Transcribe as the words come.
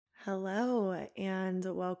Hello, and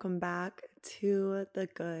welcome back to the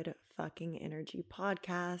Good Fucking Energy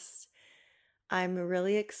podcast. I'm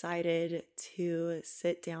really excited to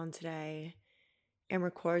sit down today and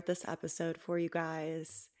record this episode for you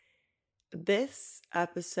guys. This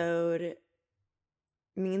episode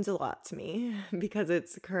means a lot to me because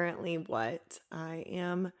it's currently what I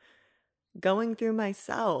am going through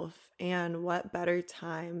myself, and what better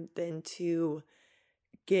time than to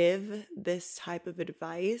give this type of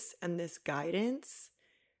advice and this guidance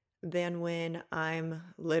than when I'm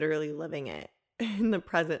literally living it in the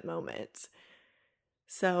present moment.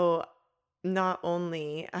 So not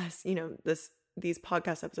only, as you know, these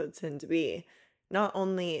podcast episodes tend to be, not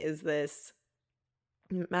only is this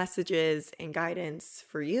messages and guidance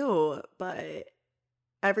for you, but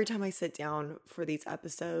every time I sit down for these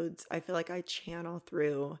episodes, I feel like I channel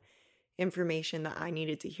through information that I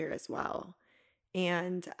needed to hear as well.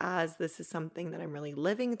 And as this is something that I'm really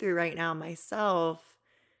living through right now myself,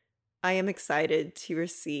 I am excited to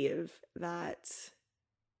receive that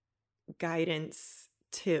guidance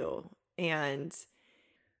too. And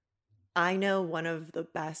I know one of the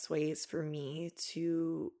best ways for me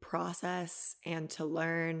to process and to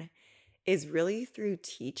learn is really through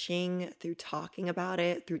teaching, through talking about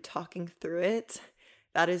it, through talking through it.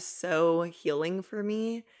 That is so healing for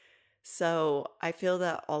me. So I feel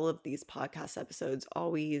that all of these podcast episodes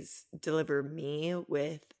always deliver me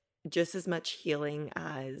with just as much healing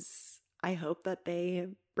as I hope that they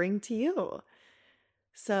bring to you.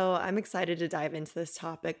 So I'm excited to dive into this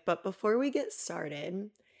topic. But before we get started,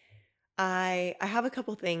 I have a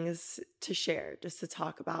couple things to share just to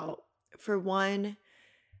talk about. For one,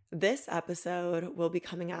 this episode will be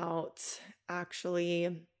coming out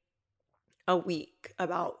actually a week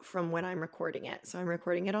about from when I'm recording it. So I'm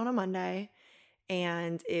recording it on a Monday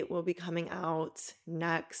and it will be coming out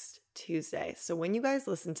next Tuesday. So when you guys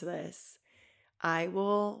listen to this, I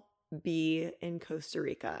will be in Costa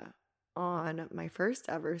Rica on my first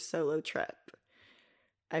ever solo trip.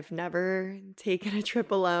 I've never taken a trip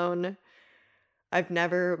alone. I've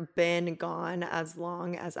never been gone as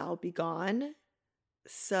long as I'll be gone.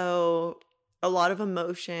 So a lot of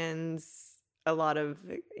emotions, a lot of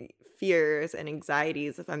fears and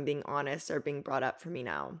anxieties, if I'm being honest, are being brought up for me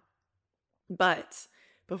now. But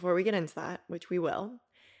before we get into that, which we will,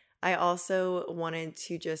 I also wanted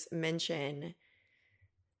to just mention,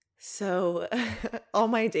 so all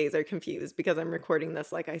my days are confused because I'm recording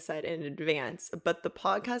this, like I said, in advance. But the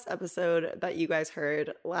podcast episode that you guys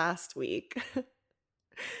heard last week,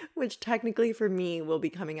 which technically for me will be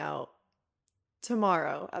coming out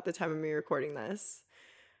tomorrow at the time of me recording this.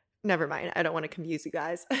 Never mind. I don't want to confuse you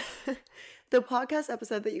guys. The podcast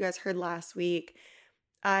episode that you guys heard last week,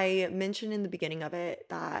 I mentioned in the beginning of it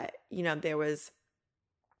that, there was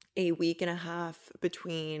a week and a half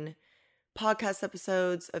between podcast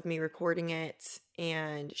episodes of me recording it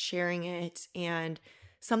and sharing it. And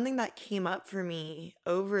something that came up for me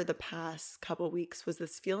over the past couple weeks was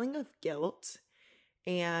this feeling of guilt.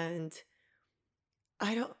 And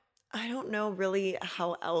I don't know really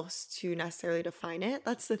how else to necessarily define it.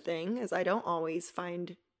 That's the thing, is I don't always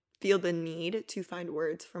feel the need to find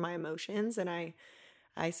words for my emotions, and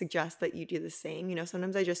I suggest that you do the same.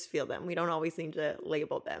 Sometimes I just feel them. We don't always need to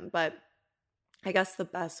label them, but I guess the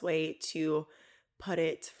best way to put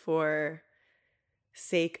it for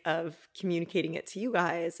sake of communicating it to you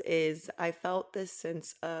guys is I felt this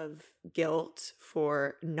sense of guilt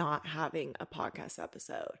for not having a podcast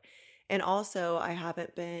episode. And also, I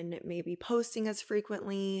haven't been maybe posting as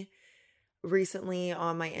frequently recently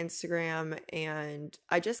on my Instagram, and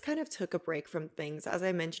I just kind of took a break from things. As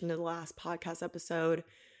I mentioned in the last podcast episode,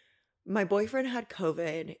 my boyfriend had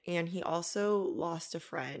COVID and he also lost a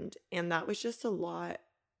friend, and that was just a lot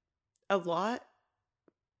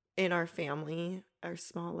in our family, our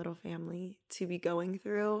small little family, to be going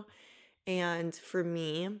through. And for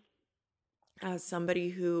me, as somebody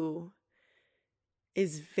who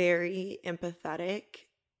is very empathetic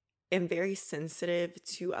and very sensitive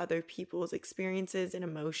to other people's experiences and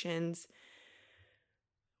emotions,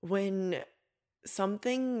 when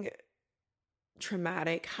something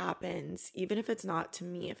traumatic happens, even if it's not to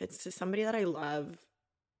me, if it's to somebody that I love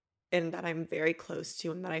and that I'm very close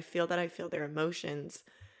to and that I feel their emotions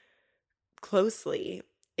closely,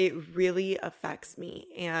 it really affects me.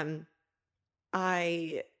 And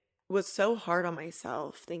I was so hard on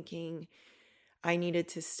myself, thinking I needed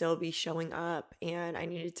to still be showing up and I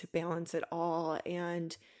needed to balance it all.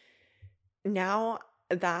 And now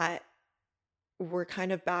that we're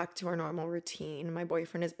kind of back to our normal routine, my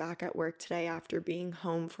boyfriend is back at work today after being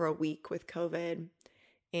home for a week with COVID.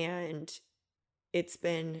 And it's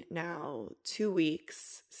been now 2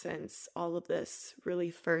 weeks since all of this really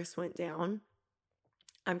first went down.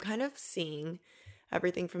 I'm kind of seeing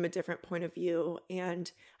everything from a different point of view.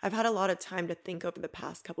 And I've had a lot of time to think over the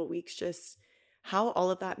past couple weeks just how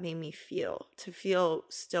all of that made me feel, to feel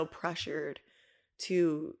still pressured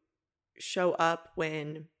to show up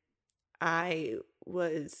when I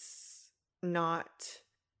was not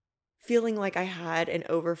feeling like I had an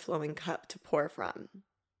overflowing cup to pour from.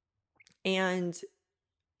 And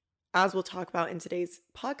as we'll talk about in today's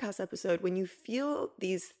podcast episode, when you feel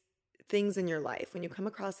these things in your life, when you come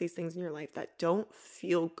across these things in your life that don't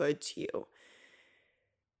feel good to you,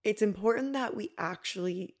 it's important that we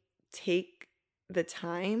actually take the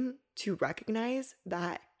time to recognize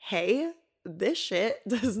that, hey, this shit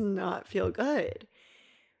does not feel good.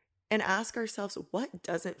 And ask ourselves, what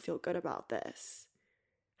doesn't feel good about this?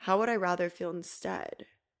 How would I rather feel instead?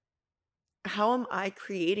 How am I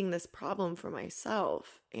creating this problem for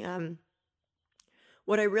myself? And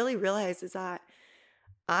what I really realized is that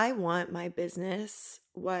I want my business,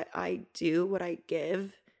 what I do, what I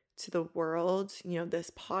give to the world, this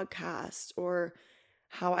podcast or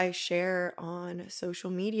how I share on social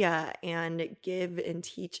media and give and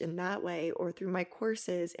teach in that way, or through my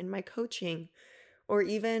courses and my coaching, or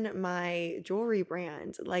even my jewelry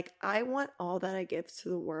brand. Like, I want all that I give to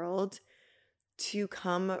the world to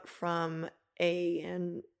come from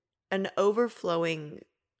an overflowing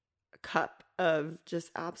cup of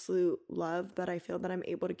just absolute love that I feel that I'm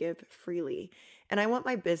able to give freely. And I want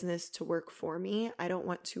my business to work for me. I don't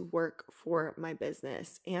want to work for my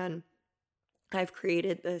business. And I've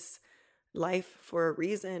created this life for a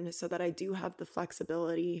reason so that I do have the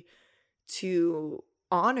flexibility to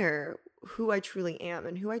honor who I truly am.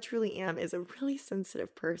 And who I truly am is a really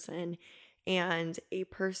sensitive person and a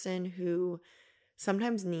person who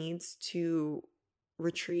sometimes needs to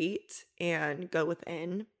retreat and go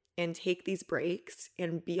within and take these breaks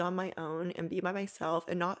and be on my own and be by myself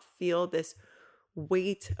and not feel this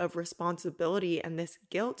weight of responsibility and this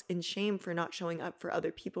guilt and shame for not showing up for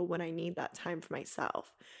other people when I need that time for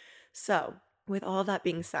myself. So, with all that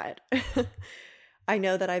being said, I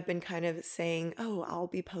know that I've been kind of saying, oh, I'll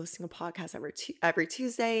be posting a podcast every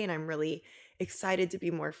Tuesday, and I'm really excited to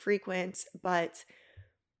be more frequent, but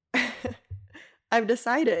I've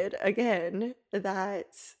decided again that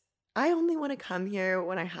I only want to come here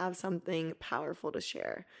when I have something powerful to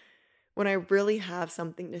share, when I really have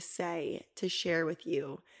something to say, to share with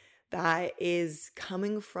you that is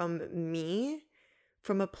coming from me,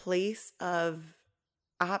 from a place of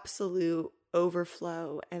absolute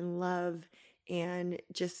overflow and love and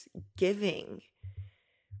just giving.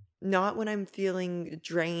 Not when I'm feeling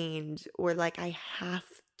drained or like I have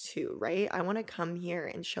to, right? I want to come here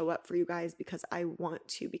and show up for you guys because I want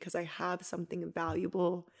to, because I have something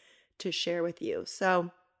valuable to share with you.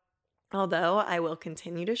 So, although I will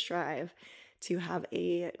continue to strive to have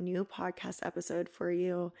a new podcast episode for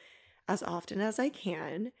you as often as I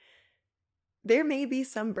can, there may be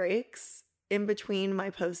some breaks in between my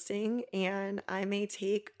posting, and I may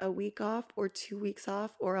take a week off or 2 weeks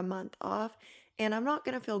off or a month off, and I'm not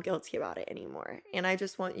going to feel guilty about it anymore. And I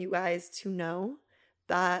just want you guys to know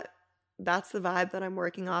that that's the vibe that I'm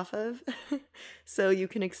working off of. So you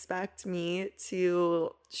can expect me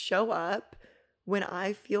to show up when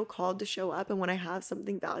I feel called to show up and when I have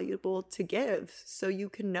something valuable to give. So you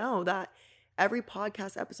can know that every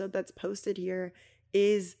podcast episode that's posted here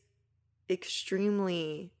is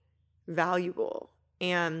extremely valuable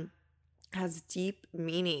and has deep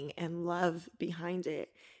meaning and love behind it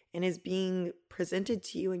and is being presented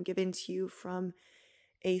to you and given to you from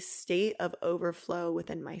a state of overflow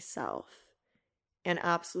within myself and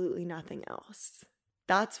absolutely nothing else.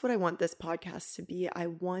 That's what I want this podcast to be. I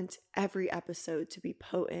want every episode to be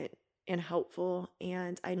potent and helpful.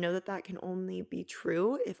 And I know that that can only be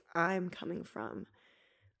true if I'm coming from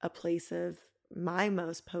a place of my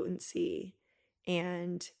most potency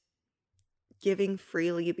and giving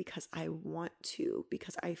freely because I want to,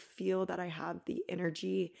 because I feel that I have the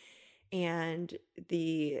energy and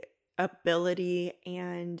the ability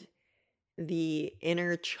and the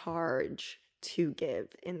inner charge to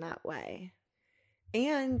give in that way.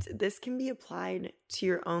 And this can be applied to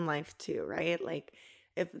your own life too, right? Like,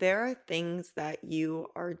 if there are things that you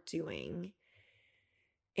are doing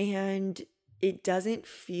and it doesn't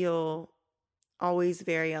feel always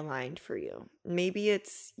very aligned for you. Maybe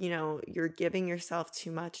it's, you're giving yourself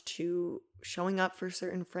too much to showing up for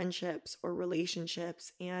certain friendships or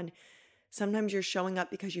relationships. And sometimes you're showing up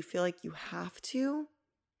because you feel like you have to,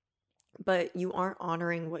 but you aren't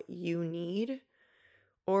honoring what you need.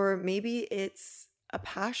 Or maybe it's a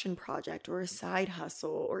passion project or a side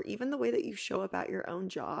hustle, or even the way that you show up at your own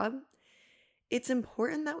job, it's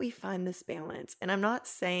important that we find this balance. And I'm not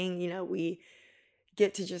saying, we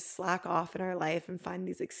get to just slack off in our life and find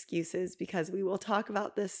these excuses, because we will talk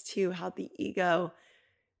about this too, how the ego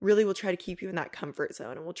really will try to keep you in that comfort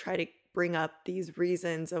zone and will try to bring up these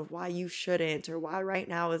reasons of why you shouldn't, or why right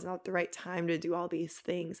now is not the right time to do all these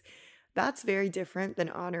things. That's very different than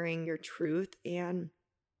honoring your truth and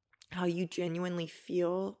how you genuinely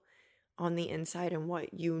feel on the inside, and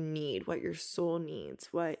what you need, what your soul needs,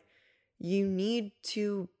 what you need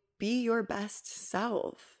to be your best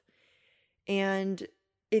self. And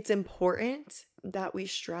it's important that we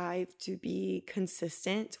strive to be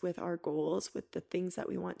consistent with our goals, with the things that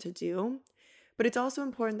we want to do. But it's also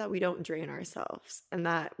important that we don't drain ourselves, and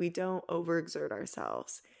that we don't overexert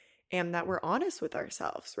ourselves, and that we're honest with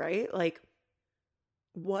ourselves, right? Like,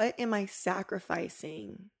 what am I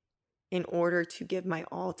sacrificing in order to give my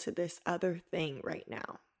all to this other thing right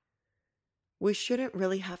now? We shouldn't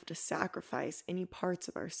really have to sacrifice any parts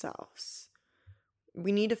of ourselves.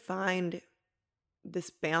 We need to find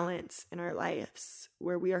this balance in our lives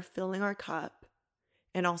where we are filling our cup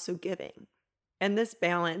and also giving. And this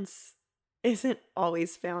balance isn't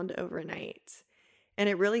always found overnight. And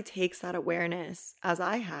it really takes that awareness, as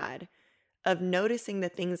I had, of noticing the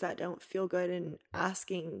things that don't feel good and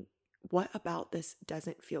asking, what about this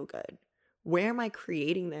doesn't feel good? Where am I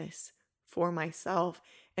creating this for myself?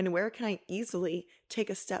 And where can I easily take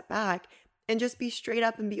a step back and just be straight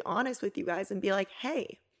up and be honest with you guys and be like,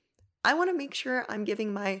 hey, I want to make sure I'm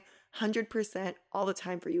giving my 100% all the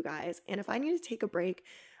time for you guys. And if I need to take a break,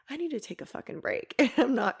 I need to take a fucking break.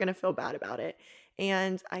 I'm not going to feel bad about it.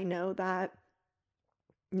 And I know that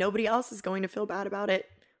nobody else is going to feel bad about it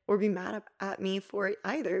or be mad at me for it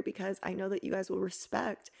either, because I know that you guys will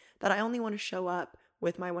respect that I only want to show up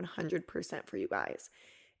with my 100% for you guys.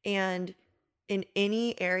 And in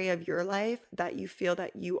any area of your life that you feel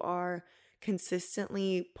that you are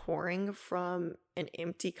consistently pouring from an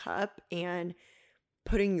empty cup and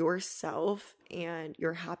putting yourself and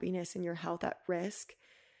your happiness and your health at risk,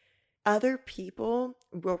 other people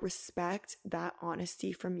will respect that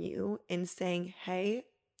honesty from you in saying, hey,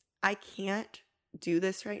 I can't do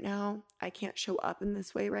this right now. I can't show up in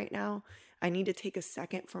this way right now. I need to take a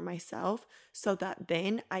second for myself so that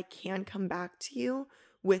then I can come back to you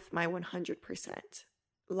with my 100%.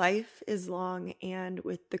 Life is long, and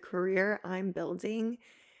with the career I'm building,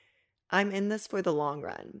 I'm in this for the long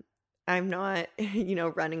run. I'm not,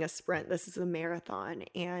 running a sprint. This is a marathon.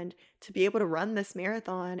 And to be able to run this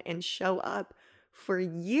marathon and show up for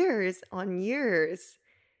years on years,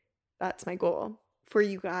 that's my goal for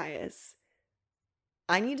you guys.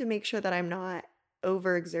 I need to make sure that I'm not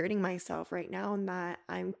overexerting myself right now, and that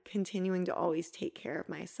I'm continuing to always take care of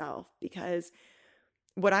myself, because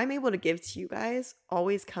what I'm able to give to you guys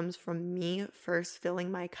always comes from me first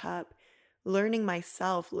filling my cup, learning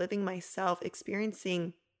myself, living myself,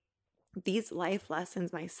 experiencing these life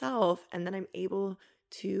lessons myself, and then I'm able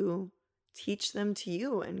to teach them to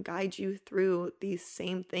you and guide you through these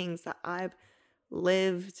same things that I've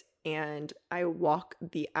lived and I walk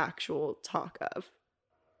the actual talk of.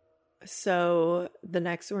 So the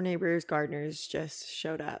next door neighbor's gardeners just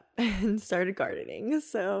showed up and started gardening.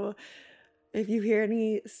 So if you hear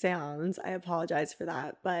any sounds, I apologize for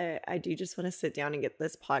that, but I do just want to sit down and get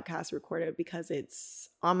this podcast recorded because it's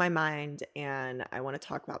on my mind and I want to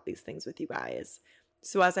talk about these things with you guys.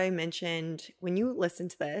 So as I mentioned, when you listen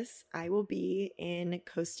to this, I will be in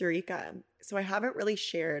Costa Rica. So I haven't really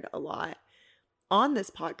shared a lot on this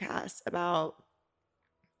podcast about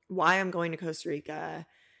why I'm going to Costa Rica,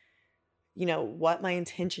 what my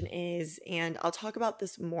intention is, and I'll talk about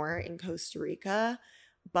this more in Costa Rica,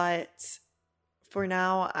 but for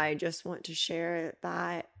now, I just want to share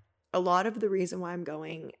that a lot of the reason why I'm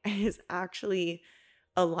going is actually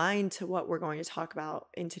aligned to what we're going to talk about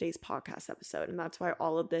in today's podcast episode. And that's why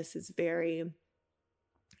all of this is very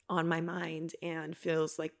on my mind and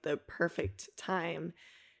feels like the perfect time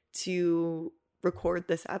to record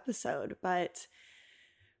this episode. But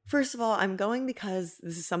first of all, I'm going because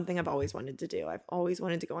this is something I've always wanted to do. I've always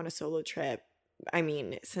wanted to go on a solo trip. I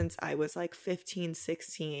mean, since I was like 15,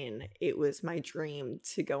 16, it was my dream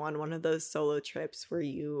to go on one of those solo trips where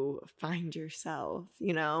you find yourself,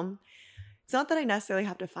 It's not that I necessarily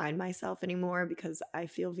have to find myself anymore because I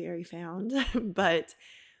feel very found, but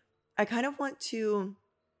I kind of want to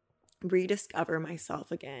rediscover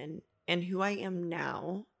myself again and who I am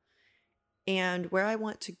now and where I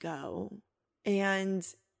want to go, and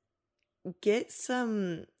get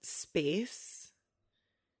some space,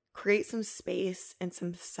 create some space and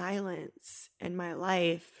some silence in my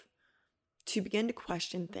life to begin to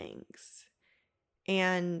question things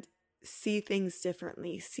and see things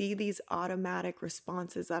differently, see these automatic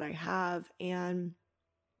responses that I have and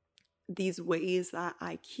these ways that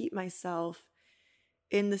I keep myself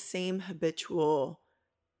in the same habitual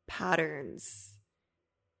patterns.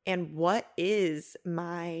 And what is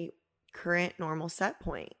my current normal set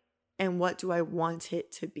point? And what do I want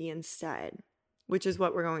it to be instead? Which is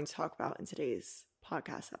what we're going to talk about in today's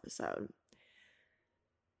podcast episode.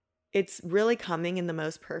 It's really coming in the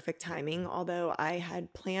most perfect timing, although I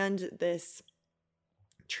had planned this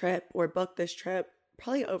trip or booked this trip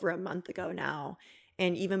probably over a month ago now.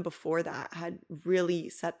 And even before that, had really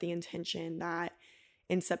set the intention that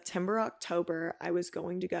in September, October, I was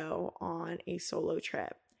going to go on a solo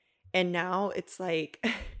trip. And now it's like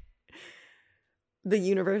the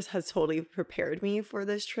universe has totally prepared me for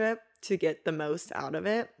this trip to get the most out of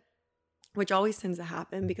it, which always tends to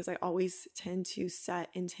happen because I always tend to set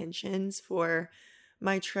intentions for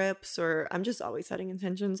my trips, or I'm just always setting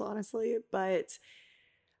intentions, honestly. But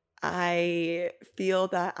I feel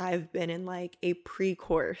that I've been in like a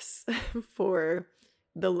pre-course for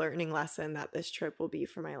the learning lesson that this trip will be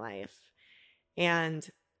for my life. And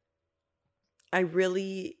I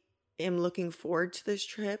really am looking forward to this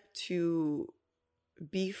trip to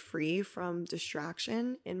be free from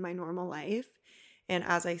distraction in my normal life. And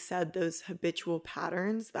as I said, those habitual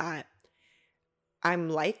patterns that I'm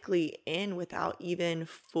likely in without even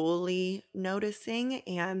fully noticing.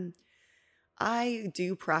 And I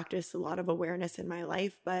do practice a lot of awareness in my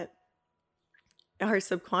life, but our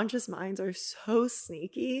subconscious minds are so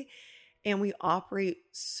sneaky and we operate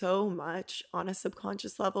so much on a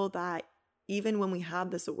subconscious level that even when we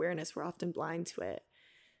have this awareness, we're often blind to it.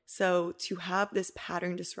 So to have this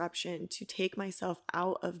pattern disruption, to take myself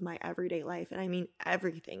out of my everyday life, and I mean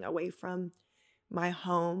everything, away from my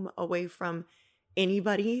home, away from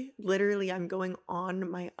anybody. Literally, I'm going on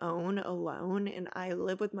my own alone, and I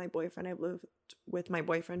live with my boyfriend. I've lived with my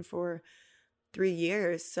boyfriend for 3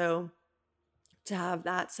 years. So to have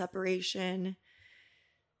that separation,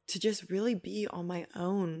 to just really be on my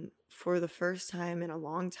own for the first time in a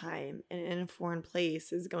long time and in a foreign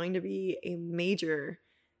place is going to be a major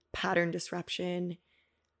pattern disruption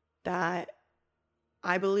that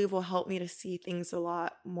I believe will help me to see things a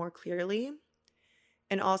lot more clearly.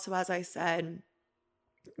 And also, as I said,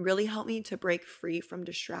 really help me to break free from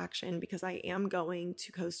distraction because I am going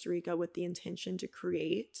to Costa Rica with the intention to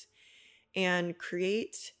create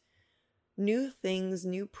new things,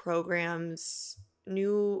 new programs,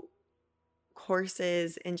 new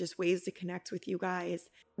courses, and just ways to connect with you guys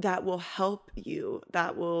that will help you,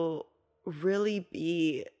 that will really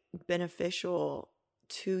be beneficial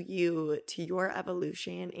to you, to your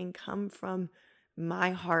evolution, and come from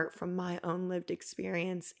my heart, from my own lived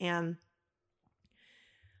experience. And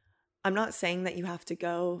I'm not saying that you have to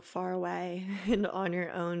go far away and on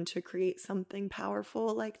your own to create something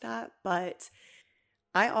powerful like that, but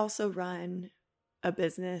I also run a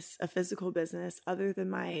business, a physical business, other than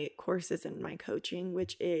my courses and my coaching,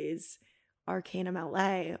 which is Arcanum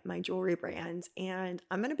LA, my jewelry brand. And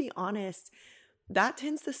I'm going to be honest, that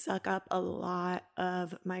tends to suck up a lot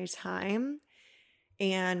of my time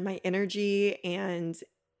and my energy, and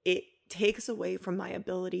it takes away from my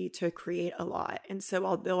ability to create a lot. And so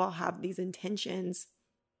although I'll have these intentions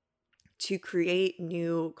to create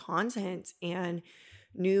new content and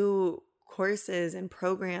new courses and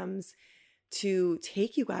programs to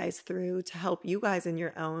take you guys through, to help you guys in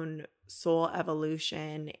your own soul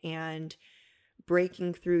evolution and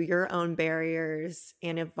breaking through your own barriers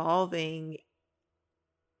and evolving,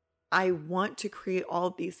 I want to create all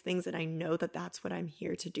of these things, and I know that that's what I'm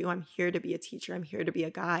here to do. I'm here to be a teacher. I'm here to be a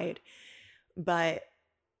guide. But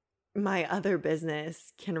my other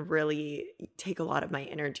business can really take a lot of my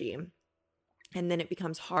energy. And then it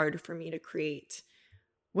becomes hard for me to create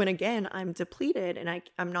when, again, I'm depleted and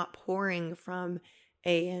I'm not pouring from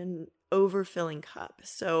an overfilling cup.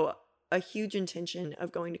 So a huge intention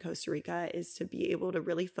of going to Costa Rica is to be able to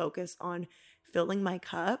really focus on filling my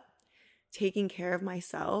cup, taking care of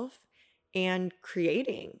myself, and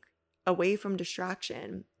creating away from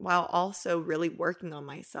distraction while also really working on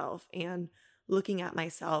myself and looking at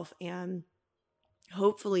myself and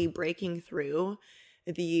hopefully breaking through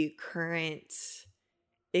the current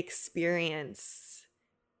experience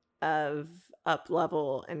of up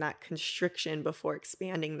level and that constriction before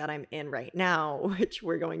expanding that I'm in right now, which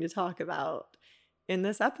we're going to talk about in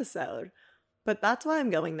this episode. But that's why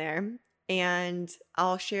I'm going there. And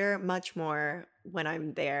I'll share much more when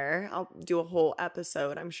I'm there. I'll do a whole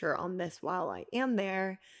episode, I'm sure, on this while I am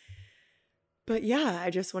there. But yeah,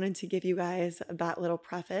 I just wanted to give you guys that little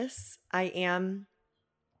preface. I am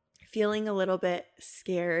feeling a little bit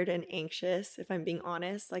scared and anxious, if I'm being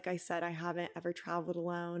honest. Like I said, I haven't ever traveled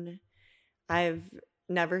alone. I've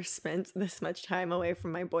never spent this much time away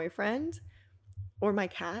from my boyfriend or my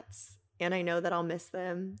cats, and I know that I'll miss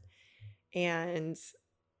them. And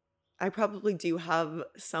I probably do have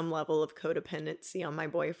some level of codependency on my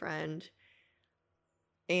boyfriend.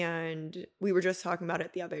 And we were just talking about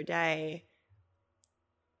it the other day.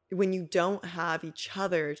 When you don't have each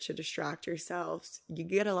other to distract yourselves, you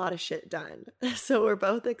get a lot of shit done. So we're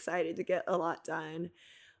both excited to get a lot done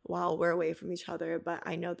while we're away from each other, but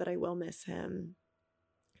I know that I will miss him.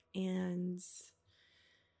 And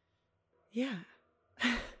yeah.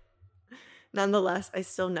 Nonetheless, I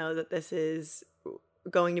still know that this is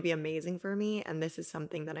going to be amazing for me, and this is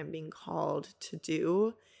something that I'm being called to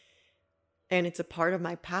do. And it's a part of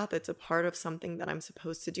my path. It's a part of something that I'm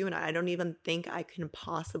supposed to do. And I don't even think I can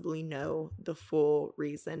possibly know the full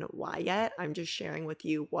reason why yet. I'm just sharing with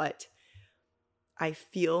you what I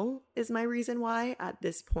feel is my reason why at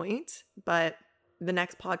this point. But the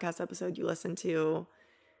next podcast episode you listen to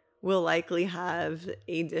will likely have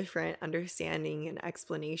a different understanding and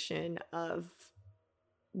explanation of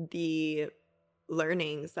the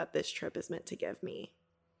learnings that this trip is meant to give me.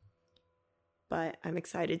 But I'm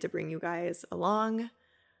excited to bring you guys along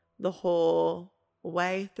the whole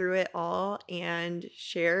way through it all and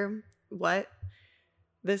share what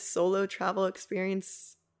this solo travel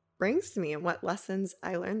experience brings to me and what lessons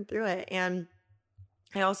I learned through it. And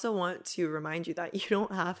I also want to remind you that you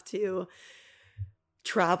don't have to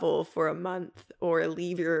travel for a month or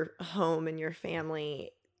leave your home and your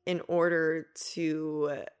family in order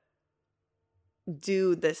to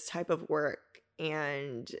do this type of work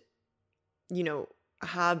and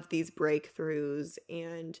have these breakthroughs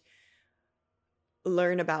and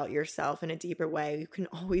learn about yourself in a deeper way. You can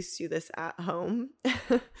always do this at home.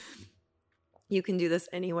 You can do this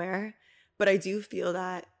anywhere. But I do feel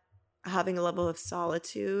that having a level of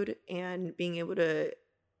solitude and being able to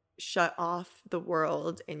shut off the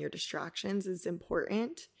world and your distractions is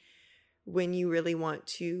important when you really want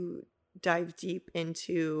to dive deep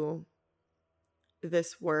into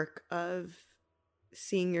this work of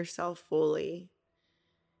seeing yourself fully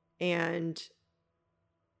and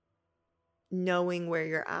knowing where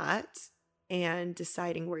you're at and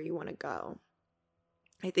deciding where you want to go.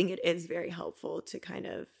 I think it is very helpful to kind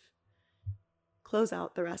of close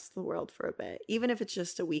out the rest of the world for a bit, even if it's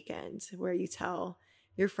just a weekend where you tell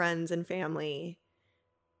your friends and family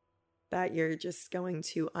that you're just going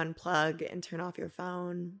to unplug and turn off your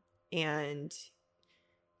phone and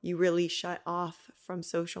you really shut off from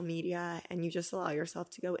social media and you just allow yourself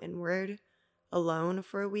to go inward alone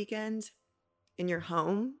for a weekend in your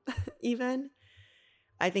home even.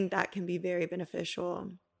 I think that can be very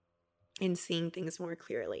beneficial in seeing things more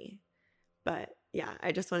clearly. But yeah,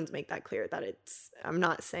 I just wanted to make that clear that I'm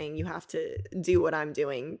not saying you have to do what I'm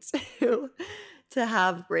doing to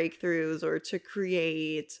have breakthroughs or to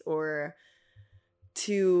create or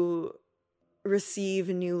to receive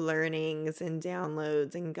new learnings and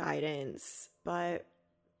downloads and guidance, but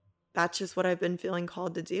that's just what I've been feeling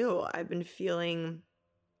called to do. I've been feeling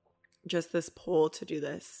just this pull to do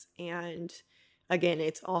this. And again,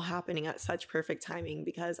 it's all happening at such perfect timing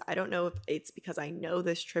because I don't know if it's because I know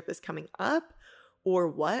this trip is coming up or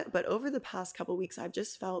what, but over the past couple weeks, I've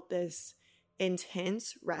just felt this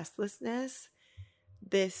intense restlessness,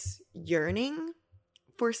 this yearning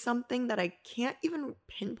for something that I can't even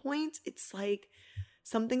pinpoint. It's like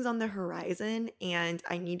something's on the horizon and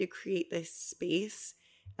I need to create this space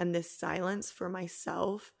and this silence for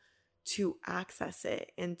myself to access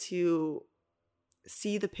it and to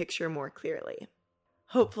see the picture more clearly.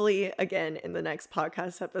 Hopefully, again, in the next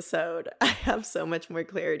podcast episode, I have so much more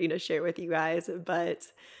clarity to share with you guys. But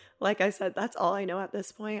like I said, that's all I know at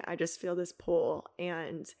this point. I just feel this pull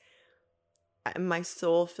and my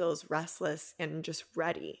soul feels restless and just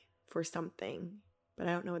ready for something, but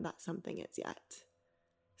I don't know what that something is yet.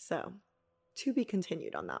 So, to be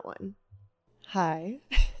continued on that one. Hi.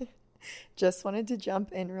 Just wanted to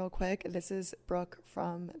jump in real quick. This is Brooke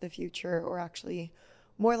from the future, or actually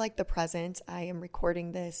more like the present. I am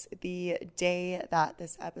recording this the day that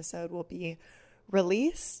this episode will be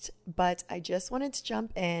released, but I just wanted to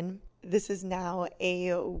jump in. This is now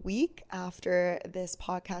a week after this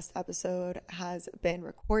podcast episode has been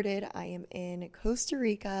recorded. I am in Costa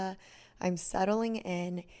Rica. I'm settling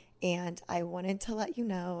in, and I wanted to let you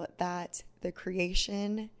know that the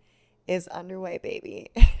creation is underway, baby.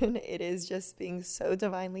 And it is just being so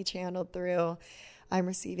divinely channeled through. I'm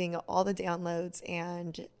receiving all the downloads,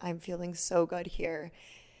 and I'm feeling so good here.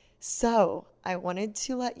 So, I wanted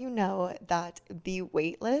to let you know that the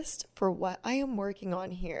waitlist for what I am working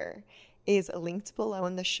on here is linked below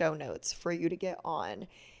in the show notes for you to get on.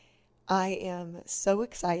 I am so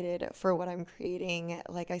excited for what I'm creating.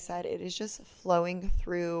 Like I said, it is just flowing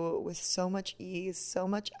through with so much ease, so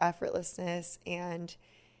much effortlessness, and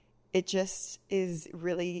it just is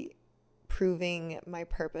really proving my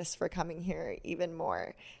purpose for coming here even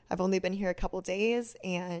more. I've only been here a couple days,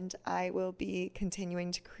 and I will be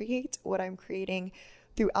continuing to create what I'm creating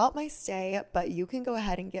throughout my stay, but you can go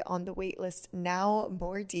ahead and get on the wait list now.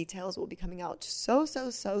 More details will be coming out so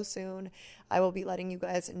soon. I will be letting you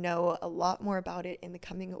guys know a lot more about it in the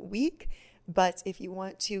coming week, but if you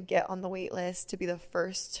want to get on the wait list to be the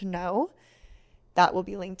first to know, that will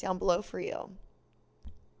be linked down below for you.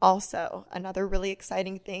 Also, another really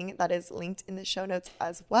exciting thing that is linked in the show notes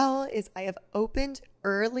as well is I have opened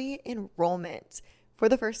early enrollment for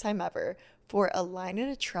the first time ever for Align and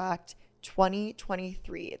Attract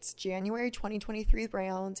 2023. It's January 2023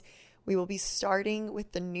 round. We will be starting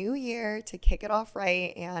with the new year to kick it off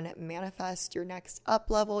right and manifest your next up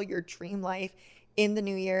level, your dream life in the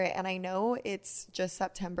new year. And I know it's just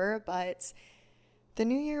September, but the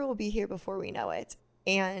new year will be here before we know it.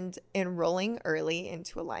 And enrolling early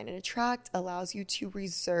into Align and Attract allows you to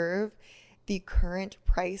reserve the current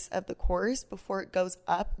price of the course before it goes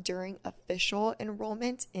up during official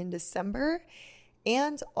enrollment in December,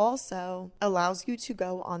 and also allows you to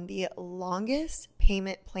go on the longest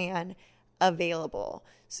payment plan available.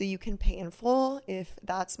 So you can pay in full if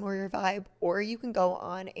that's more your vibe, or you can go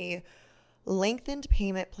on a lengthened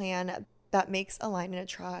payment plan that makes Align and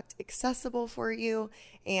Attract accessible for you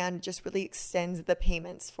and just really extends the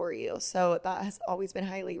payments for you. So that has always been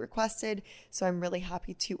highly requested. So I'm really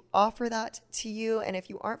happy to offer that to you. And if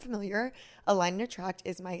you aren't familiar, Align and Attract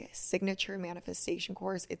is my signature manifestation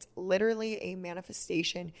course. It's literally a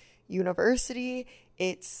manifestation university.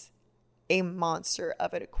 It's a monster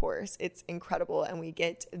of a course. It's incredible. And we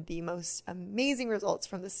get the most amazing results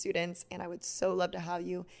from the students. And I would so love to have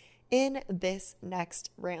you in this next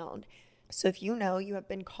round. So if you know you have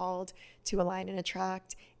been called to Align and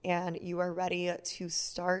Attract and you are ready to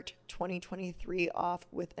start 2023 off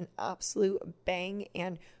with an absolute bang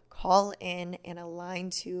and call in and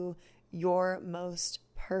align to your most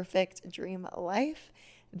perfect dream life,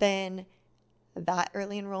 then that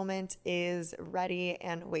early enrollment is ready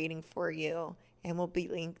and waiting for you and will be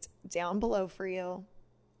linked down below for you.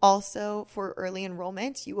 Also, for early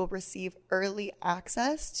enrollment, you will receive early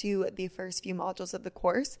access to the first few modules of the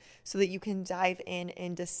course so that you can dive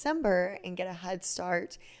in December and get a head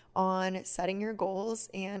start on setting your goals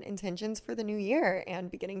and intentions for the new year and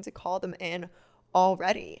beginning to call them in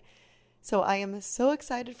already. So I am so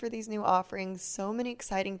excited for these new offerings, so many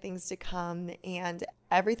exciting things to come, and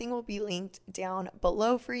everything will be linked down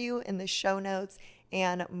below for you in the show notes,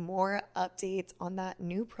 and more updates on that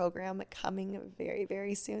new program coming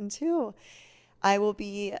very soon too. I will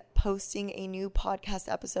be posting a new podcast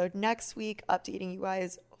episode next week, updating you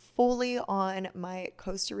guys fully on my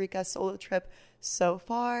Costa Rica solo trip so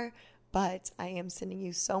far, but I am sending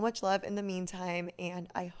you so much love in the meantime, and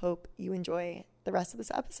I hope you enjoy the rest of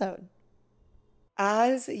this episode.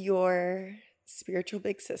 As your spiritual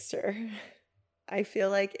big sister, I feel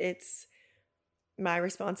like it's my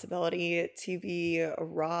responsibility to be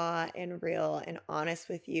raw and real and honest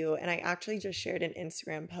with you. And I actually just shared an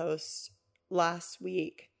Instagram post last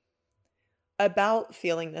week about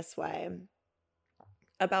feeling this way,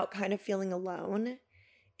 about kind of feeling alone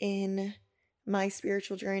in my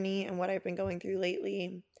spiritual journey and what I've been going through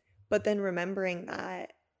lately. But then remembering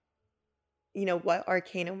that, what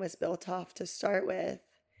Arcanum was built off to start with,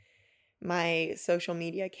 my social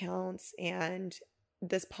media accounts and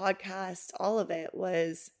this podcast, all of it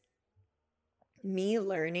was me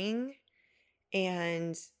learning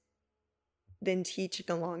and then teaching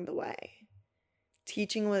along the way,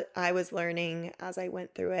 teaching what I was learning as I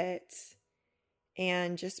went through it,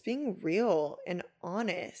 and just being real and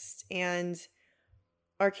honest. And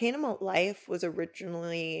Arcanum Life was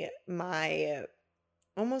originally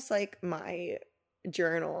almost like my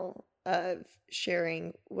journal of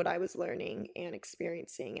sharing what I was learning and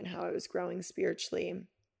experiencing and how I was growing spiritually.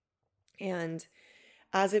 And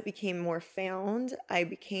as it became more found, I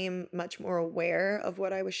became much more aware of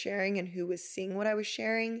what I was sharing and who was seeing what I was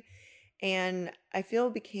sharing. And I feel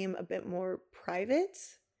became a bit more private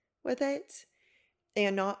with it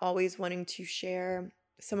and not always wanting to share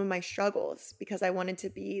some of my struggles because I wanted to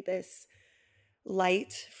be this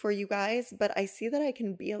light for you guys. But I see that I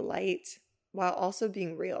can be a light while also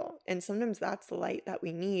being real. And sometimes that's the light that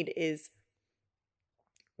we need, is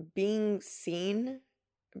being seen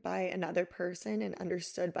by another person and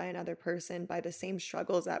understood by another person by the same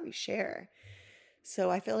struggles that we share. So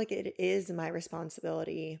I feel like it is my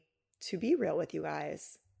responsibility to be real with you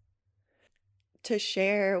guys, to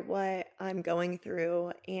share what I'm going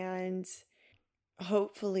through, and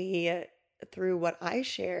hopefully through what I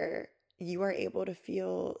share, you are able to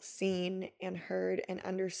feel seen and heard and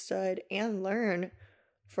understood and learn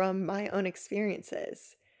from my own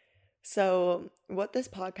experiences. So, what this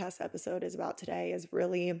podcast episode is about today is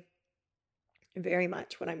really very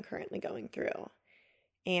much what I'm currently going through.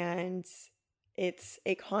 And it's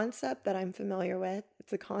a concept that I'm familiar with.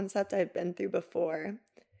 It's a concept I've been through before,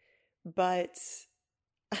 but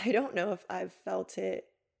I don't know if I've felt it.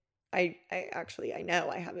 I know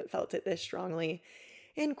I haven't felt it this strongly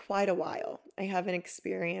in quite a while. I haven't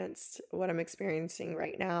experienced what I'm experiencing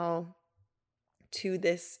right now to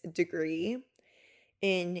this degree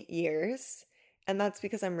in years. And that's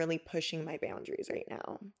because I'm really pushing my boundaries right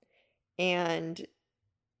now. And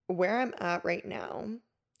where I'm at right now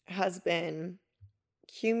has been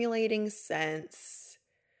accumulating since,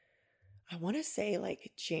 I want to say,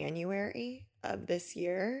 like January of this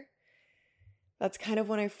year. That's kind of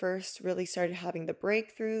when I first really started having the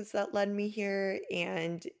breakthroughs that led me here.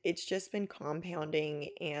 And it's just been compounding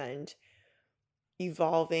and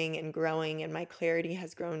evolving and growing, and my clarity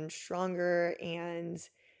has grown stronger. And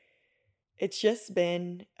it's just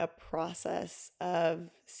been a process of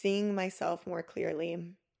seeing myself more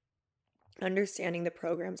clearly, understanding the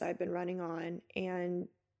programs I've been running on, and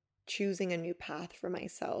choosing a new path for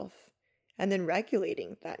myself, and then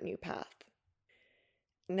regulating that new path.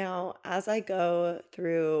 Now, as I go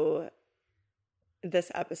through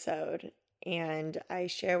this episode and I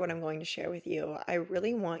share what I'm going to share with you, I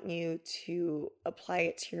really want you to apply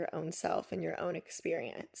it to your own self and your own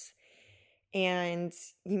experience. And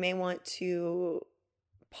you may want to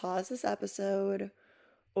pause this episode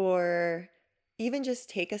or even just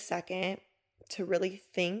take a second to really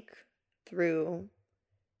think through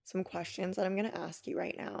some questions that I'm going to ask you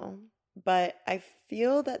right now. But I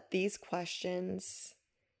feel that these questions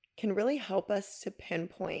can really help us to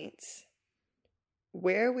pinpoint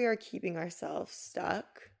where we are keeping ourselves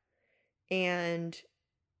stuck and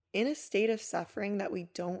in a state of suffering that we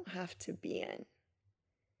don't have to be in.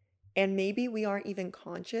 And maybe we aren't even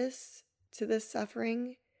conscious to this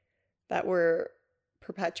suffering that we're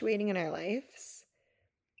perpetuating in our lives.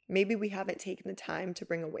 Maybe we haven't taken the time to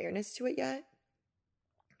bring awareness to it yet.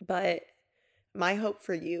 But my hope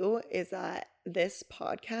for you is that this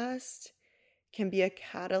podcast can be a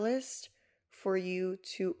catalyst for you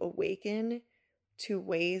to awaken to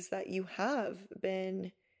ways that you have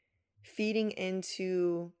been feeding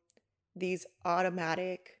into these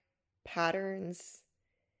automatic patterns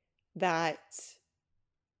that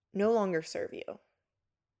no longer serve you,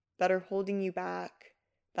 that are holding you back,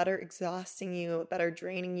 that are exhausting you, that are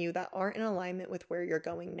draining you, that aren't in alignment with where you're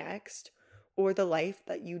going next or the life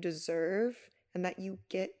that you deserve and that you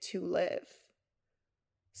get to live.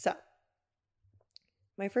 So,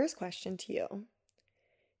 my first question to you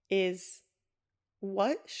is,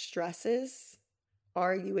 what stresses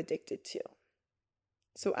are you addicted to?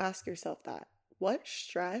 So ask yourself that. What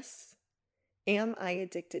stress am I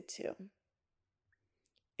addicted to?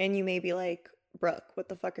 And you may be like, Brooke, what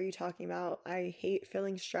the fuck are you talking about? I hate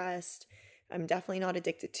feeling stressed. I'm definitely not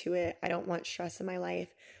addicted to it. I don't want stress in my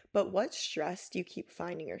life. But what stress do you keep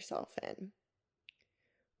finding yourself in?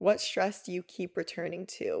 What stress do you keep returning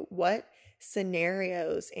to? What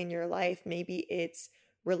scenarios in your life? Maybe it's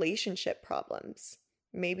relationship problems.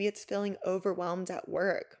 Maybe it's feeling overwhelmed at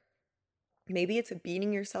work. Maybe it's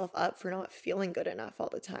beating yourself up for not feeling good enough all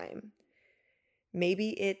the time. Maybe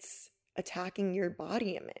it's attacking your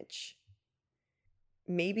body image.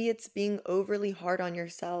 Maybe it's being overly hard on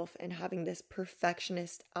yourself and having this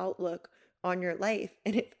perfectionist outlook on your life.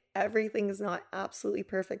 And if everything's not absolutely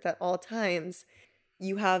perfect at all times,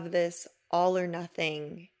 you have this all or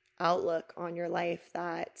nothing outlook on your life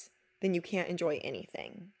that then you can't enjoy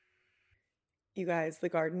anything. You guys, the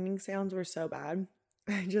gardening sounds were so bad.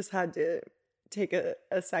 I just had to take a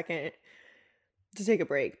second to take a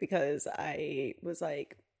break because I was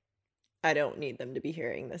like, I don't need them to be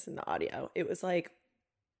hearing this in the audio. It was like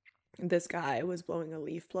this guy was blowing a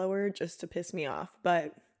leaf blower just to piss me off,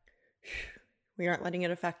 but we aren't letting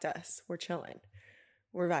it affect us. We're chilling.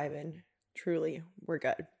 We're vibing. Truly, we're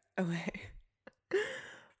good. Okay.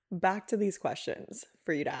 Back to these questions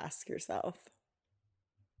for you to ask yourself.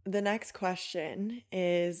 The next question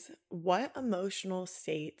is, what emotional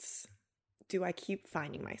states do I keep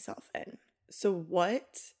finding myself in? So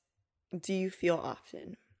what do you feel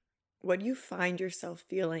often? What do you find yourself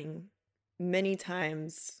feeling many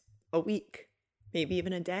times a week, maybe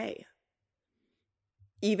even a day.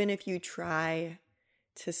 Even if you try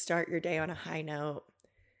to start your day on a high note,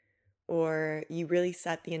 or you really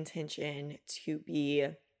set the intention to be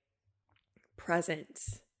present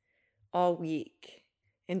all week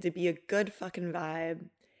and to be a good fucking vibe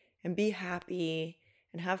and be happy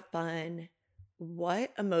and have fun,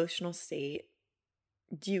 what emotional state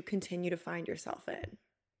do you continue to find yourself in?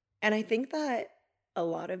 And I think that a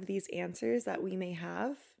lot of these answers that we may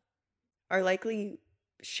have are likely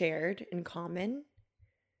shared in common.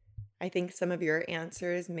 I think some of your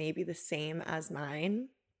answers may be the same as mine.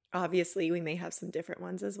 Obviously, we may have some different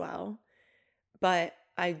ones as well. But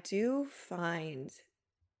I do find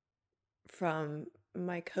from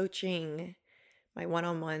my coaching, my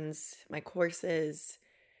one-on-ones, my courses,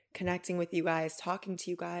 connecting with you guys, talking to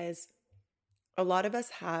you guys, a lot of us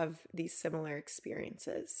have these similar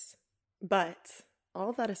experiences. But all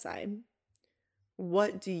of that aside,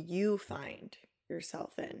 what do you find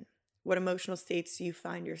yourself in? What emotional states do you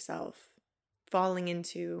find yourself falling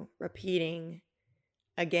into, repeating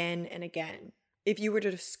again and again? If you were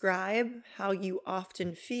to describe how you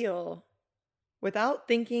often feel without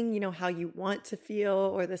thinking, how you want to feel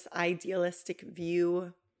or this idealistic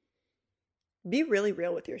view, be really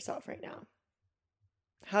real with yourself right now.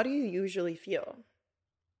 How do you usually feel?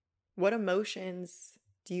 What emotions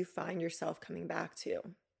do you find yourself coming back to?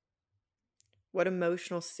 What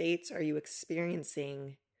emotional states are you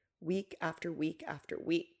experiencing week after week after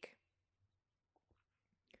week?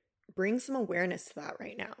 Bring some awareness to that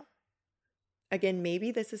right now. Again,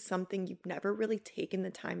 maybe this is something you've never really taken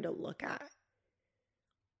the time to look at.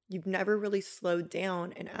 You've never really slowed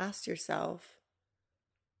down and asked yourself,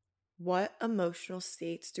 what emotional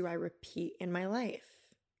states do I repeat in my life?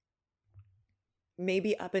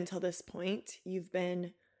 Maybe up until this point, you've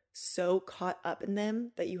been so caught up in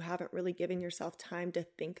them that you haven't really given yourself time to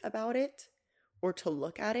think about it or to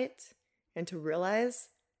look at it and to realize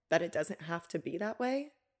that it doesn't have to be that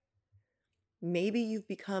way. Maybe you've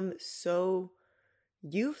become so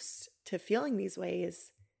used to feeling these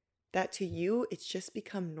ways that to you, it's just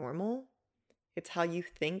become normal. It's how you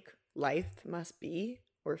think life must be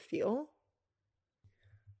or feel.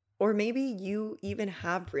 Or maybe you even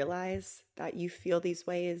have realized that you feel these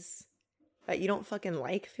ways, that you don't fucking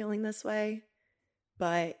like feeling this way,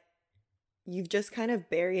 but you've just kind of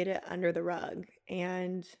buried it under the rug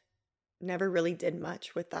and never really did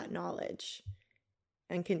much with that knowledge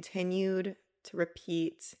and continued to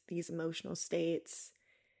repeat these emotional states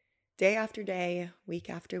day after day, week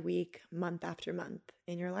after week, month after month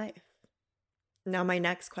in your life. Now, my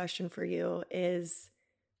next question for you is,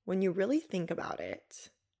 when you really think about it,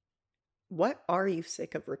 what are you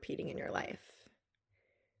sick of repeating in your life?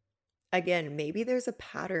 Again, maybe there's a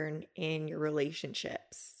pattern in your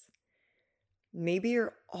relationships. Maybe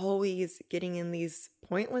you're always getting in these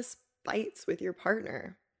pointless fights with your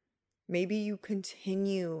partner. Maybe you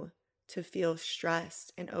continue to feel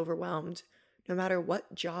stressed and overwhelmed no matter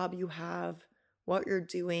what job you have, what you're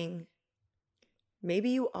doing. Maybe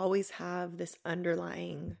you always have this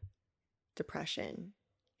underlying depression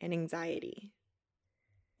and anxiety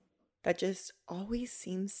that just always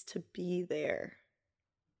seems to be there.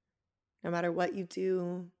 No matter what you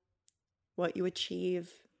do, what you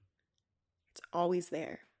achieve, it's always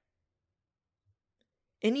there.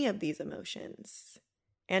 Any of these emotions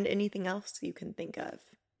and anything else you can think of,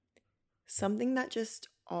 something that just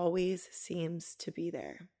always seems to be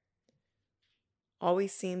there,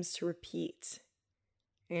 always seems to repeat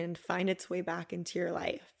and find its way back into your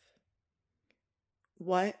life.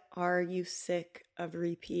 What are you sick of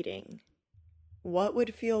repeating? What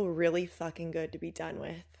would feel really fucking good to be done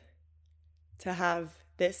with? To have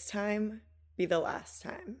this time be the last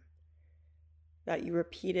time that you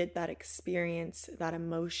repeated that experience, that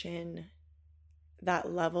emotion,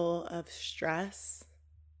 that level of stress.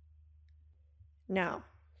 Now,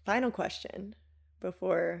 final question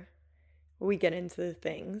before we get into the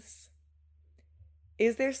things.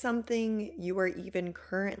 Is there something you are even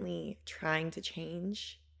currently trying to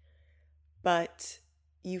change, but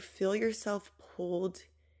you feel yourself pulled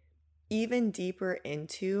even deeper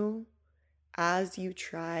into as you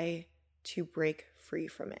try to break free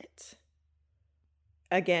from it?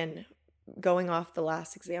 Again, going off the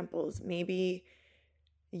last examples, maybe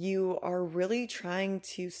you are really trying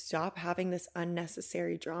to stop having this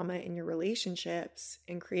unnecessary drama in your relationships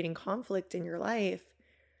and creating conflict in your life.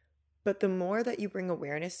 But the more that you bring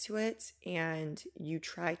awareness to it and you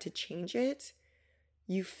try to change it,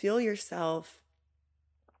 you feel yourself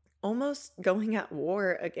almost going at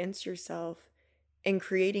war against yourself and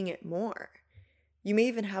creating it more. You may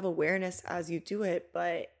even have awareness as you do it,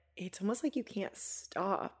 but it's almost like you can't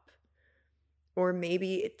stop. Or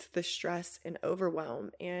maybe it's the stress and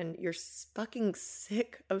overwhelm, and you're fucking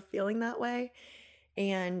sick of feeling that way,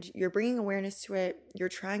 and you're bringing awareness to it. You're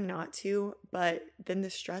trying not to, but then the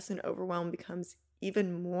stress and overwhelm becomes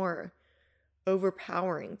even more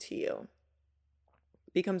overpowering to you,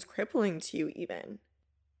 becomes crippling to you, even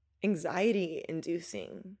anxiety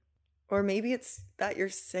inducing. Or maybe it's that you're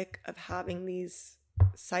sick of having these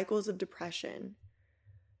cycles of depression.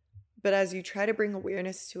 But as you try to bring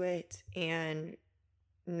awareness to it and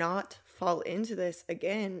not fall into this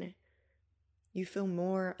again, you feel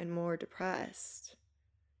more and more depressed.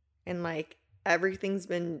 And like everything's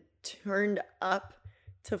been turned up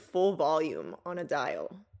to full volume on a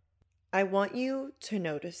dial. I want you to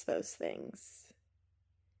notice those things,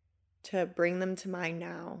 to bring them to mind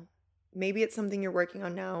now. Maybe it's something you're working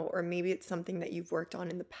on now, or maybe it's something that you've worked on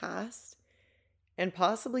in the past and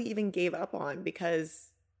possibly even gave up on because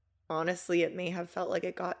honestly, it may have felt like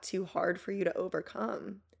it got too hard for you to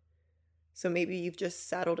overcome. So maybe you've just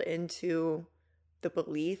settled into the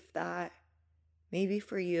belief that maybe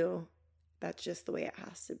for you, that's just the way it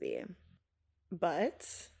has to be.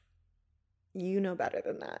 But you know better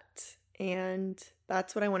than that. And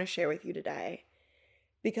that's what I want to share with you today,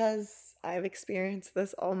 because I've experienced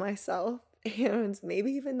this all myself. And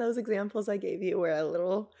maybe even those examples I gave you were a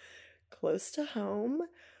little close to home.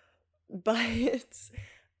 But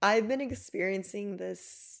I've been experiencing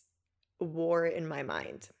this war in my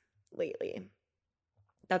mind lately.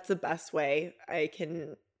 That's the best way I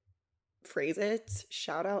can phrase it.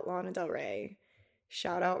 Shout out Lana Del Rey.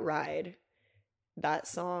 Shout out Ride. That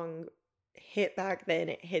song hit back then,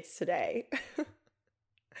 it hits today.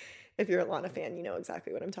 If you're a Lana fan, you know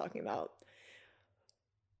exactly what I'm talking about.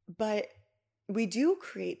 But we do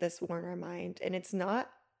create this war in our mind, and it's not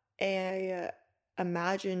a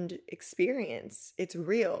imagined experience. It's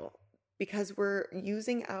real because we're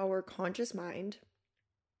using our conscious mind,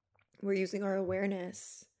 we're using our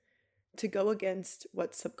awareness to go against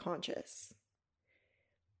what's subconscious.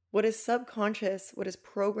 What is subconscious, what is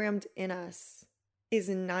programmed in us, is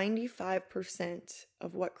 95%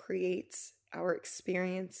 of what creates our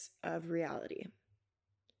experience of reality.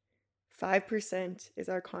 5% is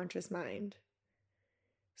our conscious mind.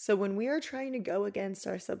 So when we are trying to go against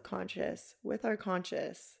our subconscious with our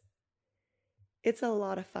conscious, it's a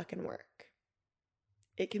lot of fucking work.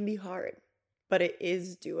 It can be hard, but it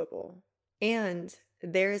is doable. And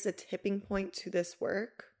there is a tipping point to this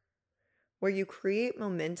work where you create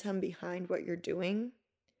momentum behind what you're doing.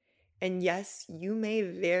 And yes, you may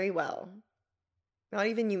very well, not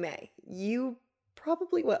even you may, you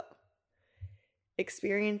probably will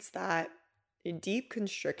experience that deep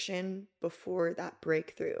constriction before that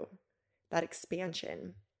breakthrough, that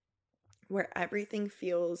expansion, where everything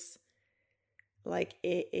feels like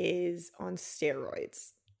it is on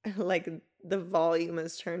steroids, like the volume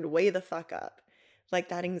is turned way the fuck up, like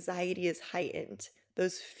that anxiety is heightened,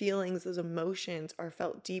 those feelings, those emotions are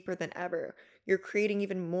felt deeper than ever. You're creating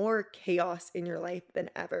even more chaos in your life than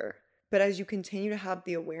ever. But as you continue to have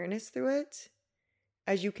the awareness through it,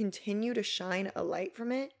 as you continue to shine a light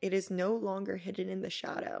from it, it is no longer hidden in the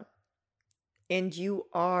shadow. And you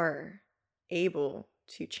are able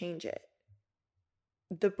to change it.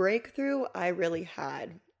 The breakthrough I really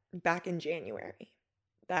had back in January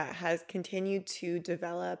that has continued to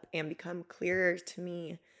develop and become clearer to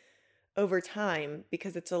me over time,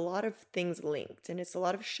 because it's a lot of things linked and it's a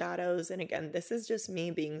lot of shadows. And again, this is just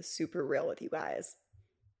me being super real with you guys.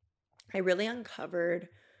 I really uncovered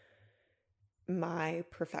my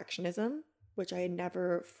perfectionism, which I had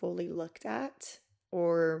never fully looked at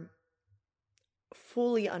or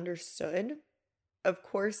fully understood. Of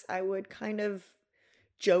course, I would kind of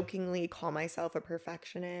jokingly call myself a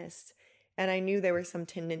perfectionist, and I knew there were some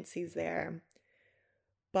tendencies there.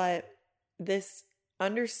 But this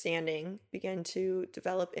understanding began to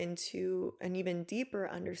develop into an even deeper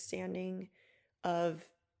understanding of,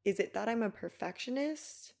 is it that I'm a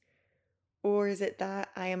perfectionist? Or is it that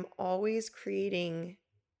I am always creating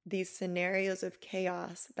these scenarios of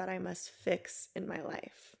chaos that I must fix in my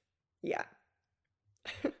life? Yeah.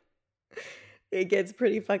 It gets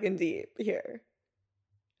pretty fucking deep here.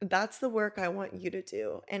 That's the work I want you to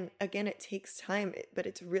do. And again, it takes time, but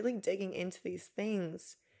it's really digging into these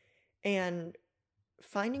things and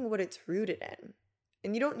finding what it's rooted in.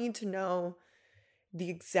 And you don't need to know the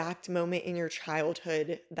exact moment in your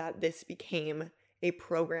childhood that this became a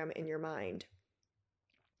program in your mind.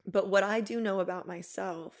 But what I do know about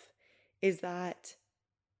myself is that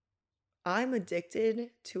I'm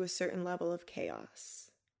addicted to a certain level of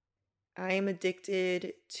chaos. I am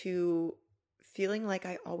addicted to feeling like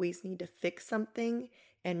I always need to fix something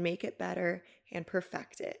and make it better and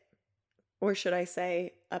perfect it. Or should I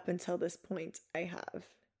say, up until this point, I have.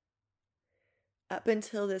 Up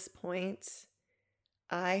until this point,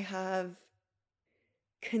 I have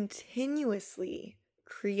continuously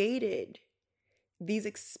created these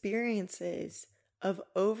experiences of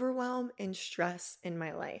overwhelm and stress in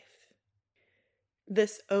my life.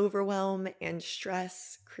 This overwhelm and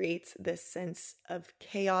stress creates this sense of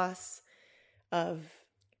chaos, of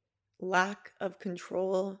lack of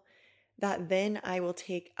control, that then I will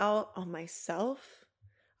take out on myself.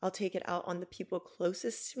 I'll take it out on the people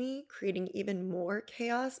closest to me, creating even more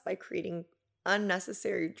chaos by creating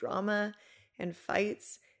unnecessary drama and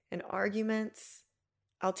fights and arguments.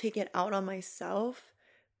 I'll take it out on myself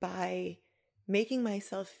by making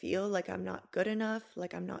myself feel like I'm not good enough,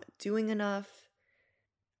 like I'm not doing enough.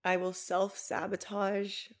 I will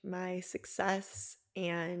self-sabotage my success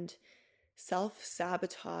and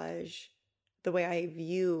self-sabotage the way I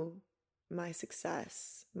view my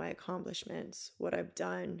success, my accomplishments, what I've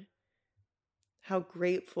done, how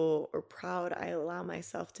grateful or proud I allow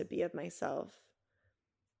myself to be of myself.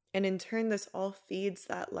 And in turn, this all feeds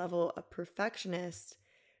that level of perfectionist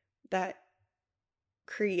that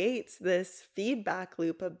creates this feedback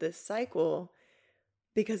loop of this cycle,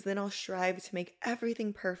 because then I'll strive to make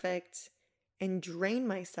everything perfect and drain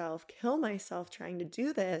myself, kill myself trying to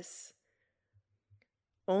do this,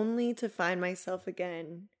 only to find myself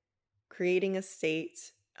again creating a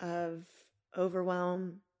state of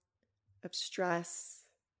overwhelm, of stress,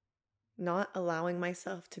 not allowing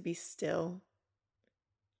myself to be still,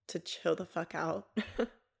 to chill the fuck out,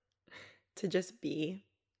 to just be,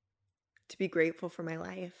 to be grateful for my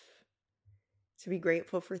life, to be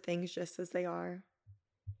grateful for things just as they are.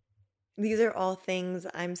 These are all things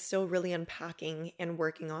I'm still really unpacking and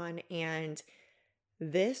working on, and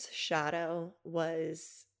this shadow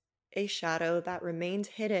was a shadow that remained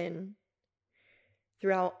hidden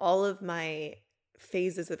throughout all of my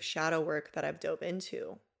phases of shadow work that I've dove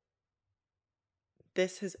into.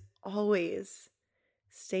 This has always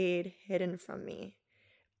stayed hidden from me.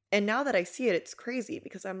 And now that I see it, it's crazy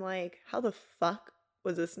because I'm like, how the fuck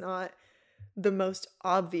was this not the most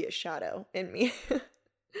obvious shadow in me?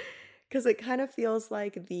 Because it kind of feels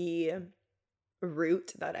like the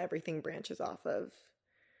root that everything branches off of.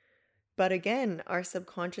 But again, our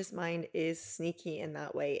subconscious mind is sneaky in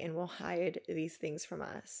that way and will hide these things from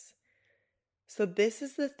us. So this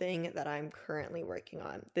is the thing that I'm currently working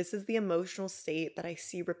on. This is the emotional state that I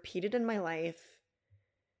see repeated in my life,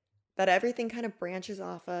 that everything kind of branches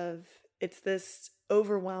off of. It's this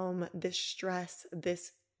overwhelm, this stress,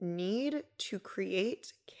 this need to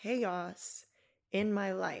create chaos in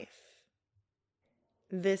my life.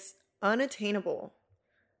 This unattainable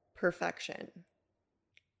perfection.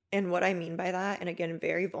 And what I mean by that, and again,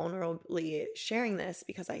 very vulnerably sharing this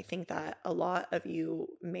because I think that a lot of you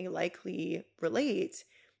may likely relate,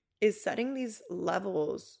 is setting these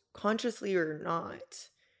levels, consciously or not,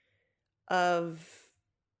 of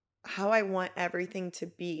how I want everything to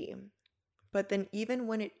be. But then even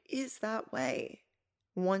when it is that way,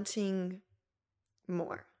 wanting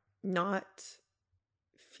more, not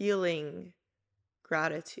feeling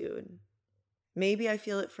gratitude. Maybe I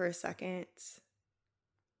feel it for a second,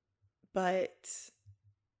 but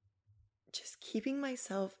just keeping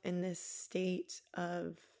myself in this state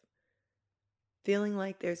of feeling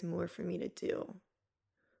like there's more for me to do,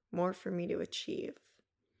 more for me to achieve.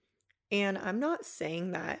 And I'm not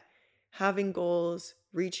saying that having goals,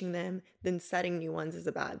 reaching them, then setting new ones is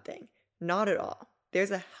a bad thing. Not at all.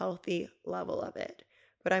 There's a healthy level of it.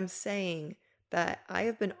 But I'm saying that I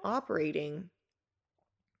have been operating,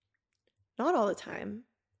 not all the time,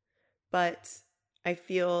 but I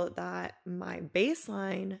feel that my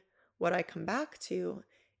baseline, what I come back to,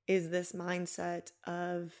 is this mindset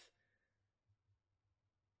of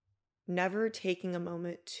never taking a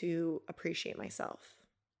moment to appreciate myself.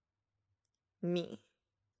 Me,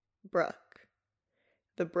 Brooke,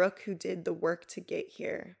 the Brooke who did the work to get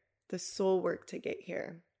here, the soul work to get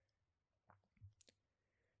here,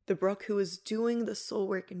 the Brooke who is doing the soul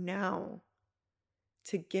work now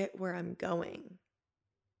to get where I'm going.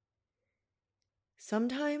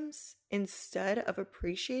 Sometimes, instead of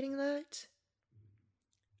appreciating that,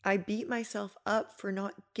 I beat myself up for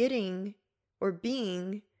not getting or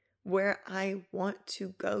being where I want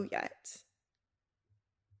to go yet.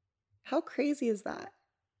 How crazy is that?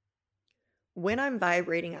 When I'm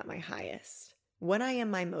vibrating at my highest, when I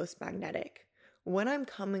am my most magnetic, when I'm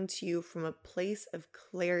coming to you from a place of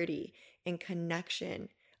clarity and connection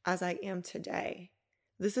as I am today,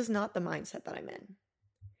 this is not the mindset that I'm in.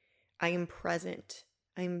 I am present.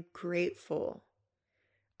 I'm grateful.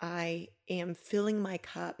 I am filling my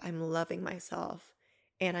cup. I'm loving myself.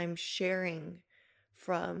 and I'm sharing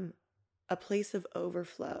from a place of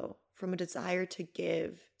overflow, from a desire to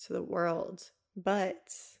give to the world.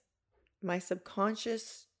 But my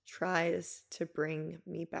subconscious tries to bring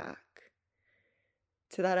me back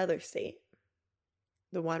to that other state,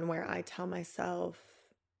 the one where I tell myself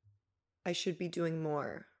I should be doing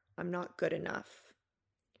more, I'm not good enough.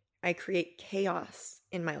 I create chaos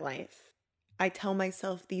in my life. I tell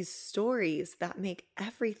myself these stories that make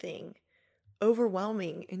everything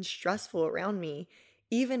overwhelming and stressful around me,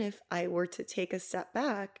 even if I were to take a step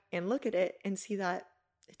back and look at it and see that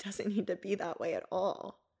it doesn't need to be that way at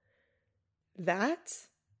all. That,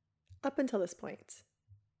 up until this point,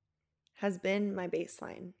 has been my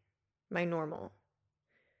baseline, my normal,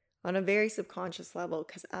 on a very subconscious level,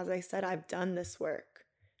 because as I said, I've done this work.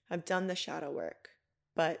 I've done the shadow work,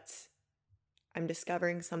 but I'm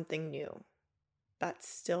discovering something new that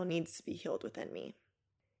still needs to be healed within me.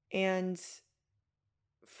 And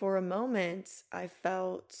for a moment, I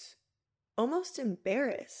felt almost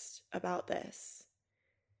embarrassed about this.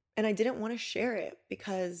 And I didn't want to share it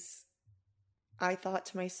because I thought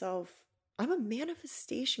to myself, I'm a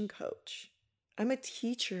manifestation coach. I'm a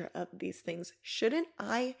teacher of these things. Shouldn't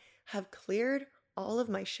I have cleared all of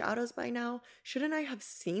my shadows by now? Shouldn't I have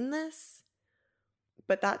seen this?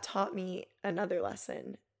 But that taught me another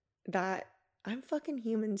lesson, that I'm fucking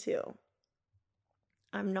human too.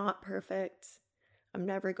 I'm not perfect. I'm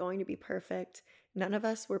never going to be perfect. None of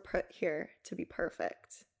us were put here to be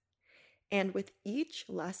perfect. And with each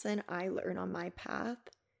lesson I learn on my path,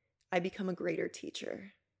 I become a greater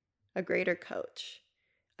teacher, a greater coach.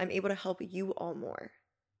 I'm able to help you all more.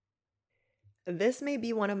 This may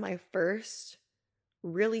be one of my first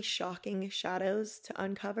really shocking shadows to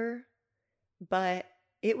uncover, but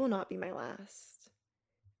it will not be my last.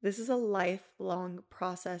 This is a lifelong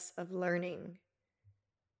process of learning,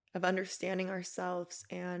 of understanding ourselves,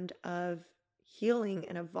 and of healing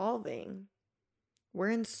and evolving. We're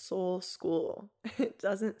in soul school. It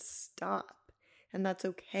doesn't stop, and that's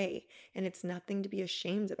okay, and it's nothing to be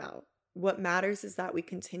ashamed about. What matters is that we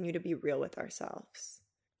continue to be real with ourselves,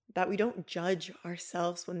 that we don't judge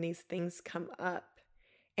ourselves when these things come up,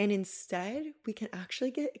 and instead we can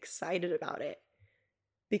actually get excited about it,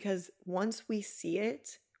 because once we see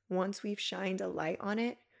it, once we've shined a light on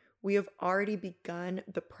it, we have already begun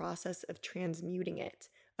the process of transmuting it,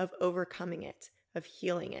 of overcoming it, of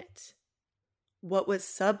healing it. What was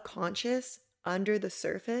subconscious under the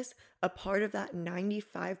surface, a part of that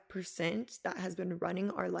 95% that has been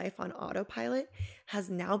running our life on autopilot, has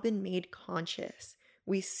now been made conscious.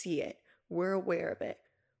 We see it. We're aware of it.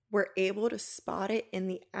 We're able to spot it in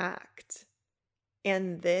the act.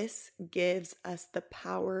 And this gives us the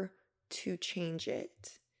power to change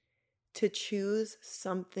it, to choose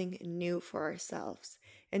something new for ourselves,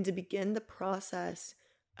 and to begin the process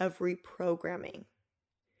of reprogramming.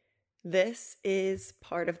 This is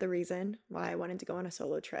part of the reason why I wanted to go on a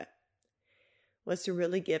solo trip, was to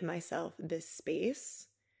really give myself this space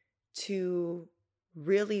to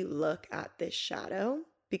really look at this shadow,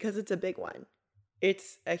 because it's a big one.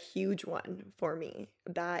 It's a huge one for me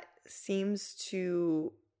that seems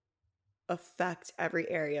to affect every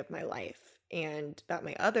area of my life, and that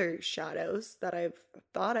my other shadows that I've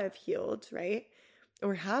thought I've healed, right,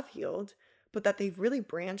 or have healed, but that they've really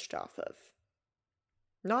branched off of.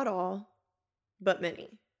 Not all, but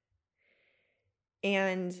many.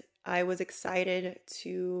 And I was excited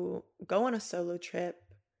to go on a solo trip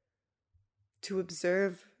to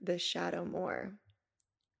observe this shadow more,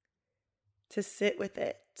 to sit with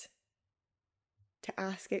it, to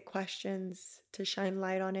ask it questions, to shine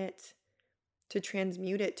light on it, to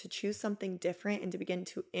transmute it, to choose something different, and to begin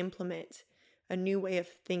to implement a new way of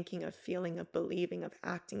thinking, of feeling, of believing, of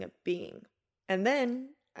acting, of being. And then,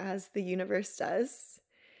 as the universe does,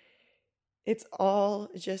 it's all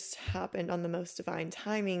just happened on the most divine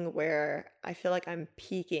timing, where I feel like I'm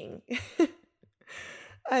peaking.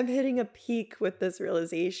 I'm hitting a peak with this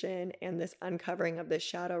realization and this uncovering of this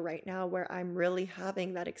shadow right now, where I'm really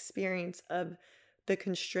having that experience of the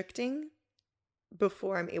constricting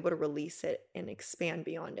before I'm able to release it and expand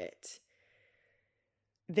beyond it.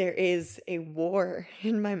 There is a war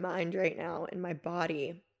in my mind right now, in my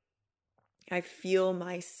body. I feel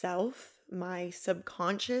myself, my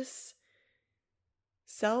subconscious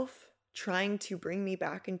self, trying to bring me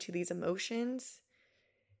back into these emotions.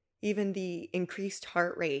 Even the increased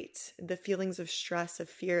heart rate, the feelings of stress, of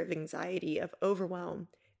fear, of anxiety, of overwhelm,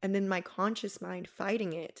 and then my conscious mind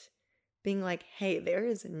fighting it, being like, hey, there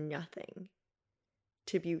is nothing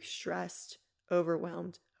to be stressed,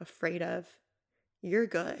 overwhelmed, afraid of. You're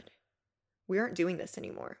good. We aren't doing this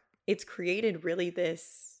anymore. It's created really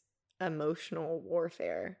this emotional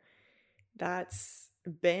warfare. That's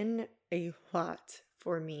been a lot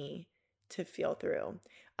for me to feel through.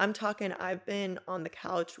 I'm talking, I've been on the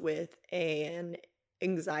couch with an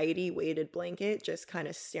anxiety weighted blanket, just kind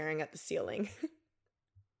of staring at the ceiling,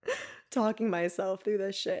 talking myself through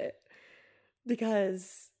this shit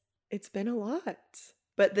because it's been a lot.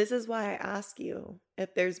 But this is why I ask you,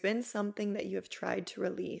 if there's been something that you have tried to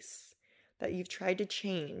release, that you've tried to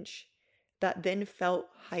change, that then felt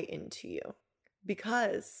heightened to you.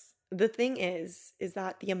 Because the thing is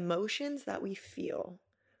that the emotions that we feel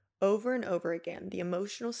over and over again, the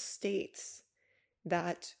emotional states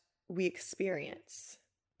that we experience,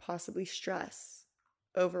 possibly stress,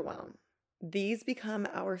 overwhelm, these become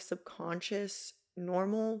our subconscious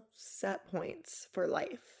normal set points for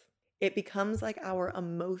life. It becomes like our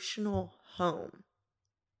emotional home.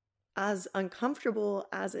 As uncomfortable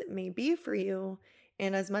as it may be for you,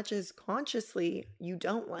 and as much as consciously you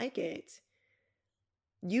don't like it,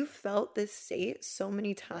 you felt this state so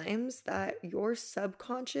many times that your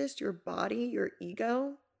subconscious, your body, your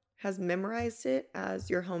ego has memorized it as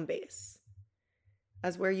your home base,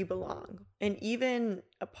 as where you belong. And even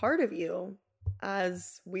a part of you,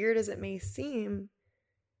 as weird as it may seem,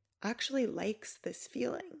 actually likes this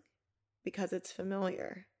feeling because it's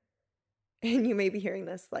familiar. And you may be hearing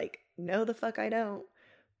this like, no, the fuck I don't.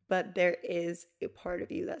 But there is a part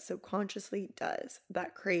of you that subconsciously does,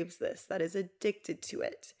 that craves this, that is addicted to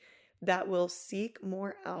it, that will seek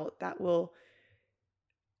more out, that will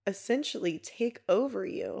essentially take over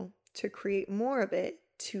you to create more of it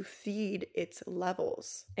to feed its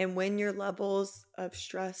levels. And when your levels of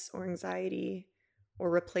stress or anxiety,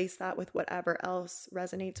 or replace that with whatever else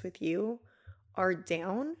resonates with you, are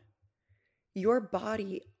down, your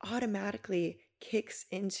body automatically kicks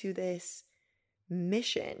into this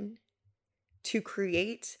mission to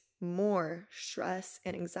create more stress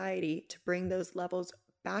and anxiety to bring those levels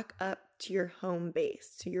back up to your home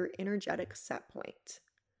base, to your energetic set point.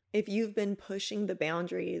 If you've been pushing the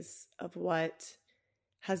boundaries of what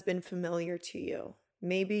has been familiar to you,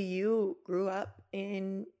 maybe you grew up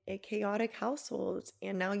in a chaotic household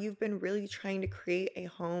and now you've been really trying to create a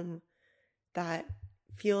home that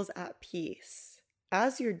feels at peace.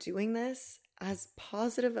 As you're doing this, as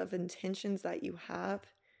positive of intentions that you have,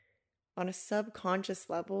 on a subconscious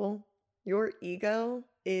level, your ego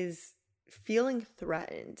is feeling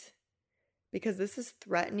threatened because this is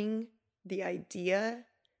threatening the idea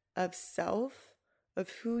of self, of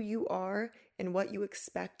who you are and what you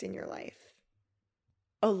expect in your life.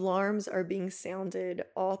 Alarms are being sounded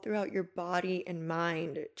all throughout your body and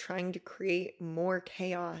mind, trying to create more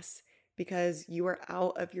chaos because you are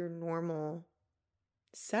out of your normal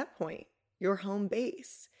set point, your home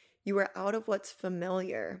base. You are out of what's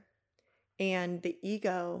familiar. And the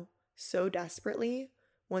ego so desperately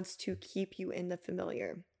wants to keep you in the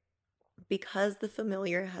familiar because the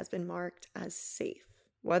familiar has been marked as safe.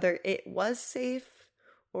 Whether it was safe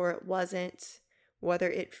or it wasn't, whether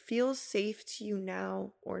it feels safe to you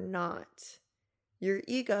now or not, your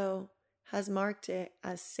ego has marked it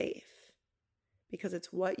as safe because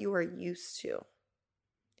it's what you are used to.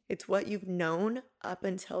 It's what you've known up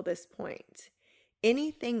until this point.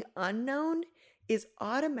 Anything unknown is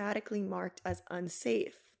automatically marked as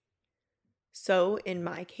unsafe. So in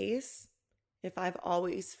my case, if I've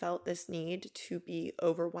always felt this need to be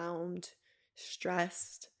overwhelmed,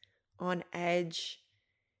 stressed, on edge,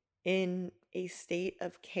 in a state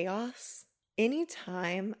of chaos,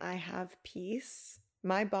 anytime I have peace,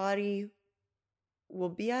 my body will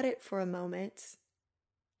be at it for a moment.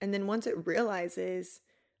 And then once it realizes,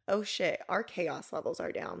 oh shit, our chaos levels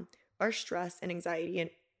are down, our stress and anxiety and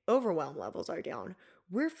overwhelm levels are down,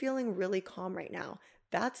 we're feeling really calm right now.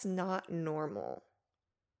 That's not normal.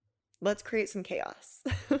 Let's create some chaos.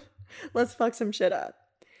 Let's fuck some shit up.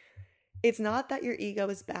 It's not that your ego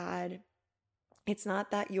is bad. It's not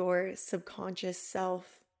that your subconscious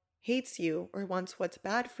self hates you or wants what's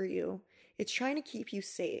bad for you. It's trying to keep you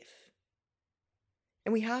safe.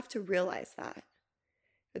 And we have to realize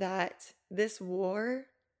that this war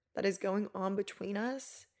that is going on between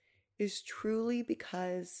us is truly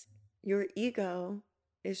because your ego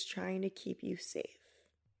is trying to keep you safe.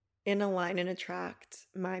 In Align and Attract,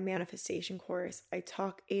 my manifestation course, I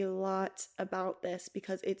talk a lot about this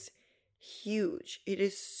because it's huge. It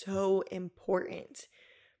is so important.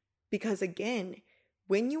 Because again,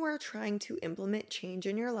 when you are trying to implement change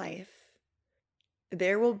in your life,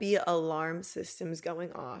 there will be alarm systems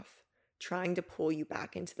going off, trying to pull you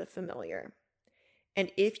back into the familiar.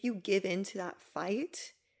 And if you give in to that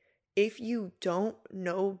fight, if you don't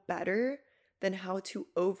know better than how to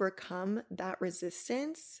overcome that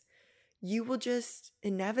resistance, you will just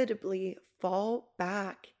inevitably fall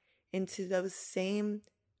back into those same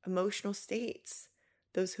emotional states,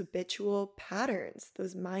 those habitual patterns,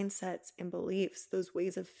 those mindsets and beliefs, those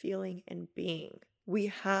ways of feeling and being. We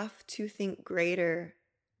have to think greater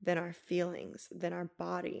than our feelings, than our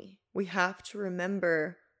body. We have to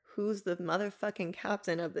remember who's the motherfucking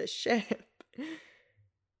captain of this ship.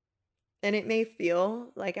 And it may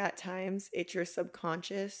feel like at times it's your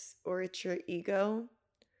subconscious or it's your ego,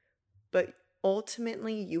 but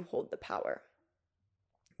ultimately you hold the power.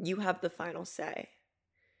 You have the final say.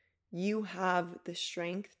 You have the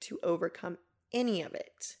strength to overcome any of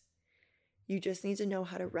it. You just need to know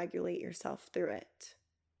how to regulate yourself through it.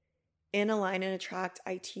 In Align and Attract,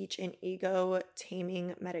 I teach an ego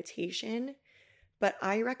taming meditation, but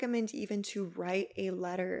I recommend even to write a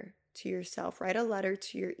letter to yourself, write a letter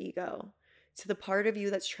to your ego, to the part of you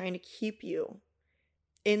that's trying to keep you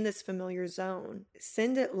in this familiar zone.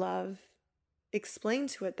 Send it love, explain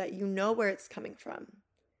to it that you know where it's coming from.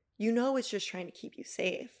 You know it's just trying to keep you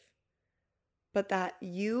safe, but that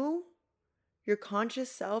you, your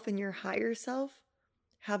conscious self and your higher self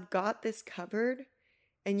have got this covered,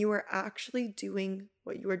 and you are actually doing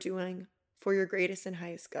what you are doing for your greatest and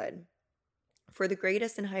highest good, for the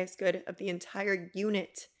greatest and highest good of the entire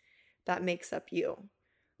unit that makes up you.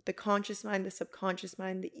 The conscious mind, the subconscious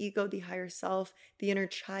mind, the ego, the higher self, the inner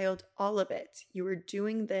child, all of it. You are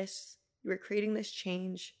doing this, you are creating this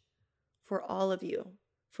change for all of you,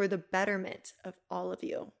 for the betterment of all of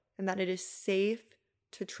you, and that it is safe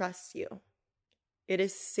to trust you. It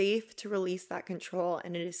is safe to release that control,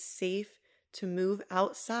 and it is safe to move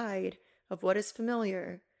outside of what is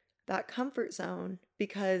familiar, that comfort zone,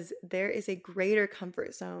 because there is a greater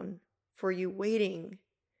comfort zone for you waiting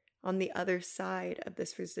on the other side of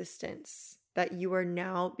this resistance that you are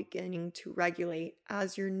now beginning to regulate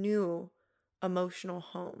as your new emotional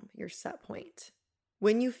home, your set point.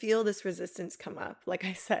 When you feel this resistance come up, like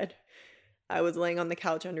I said, I was laying on the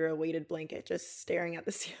couch under a weighted blanket, just staring at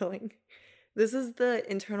the ceiling. This is the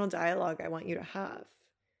internal dialogue I want you to have.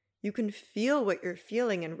 You can feel what you're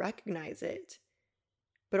feeling and recognize it,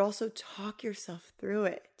 but also talk yourself through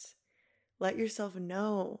it. Let yourself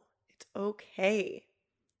know it's okay.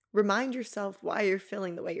 Remind yourself why you're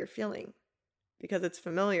feeling the way you're feeling, because it's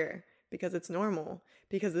familiar, because it's normal,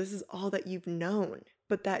 because this is all that you've known,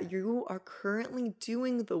 but that you are currently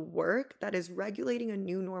doing the work that is regulating a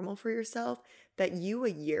new normal for yourself that you a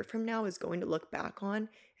year from now is going to look back on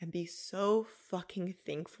and be so fucking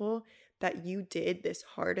thankful that you did this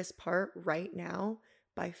hardest part right now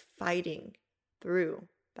by fighting through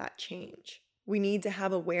that change. We need to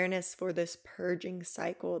have awareness for this purging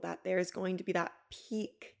cycle, that there's going to be that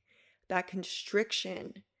peak, that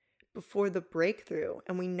constriction before the breakthrough,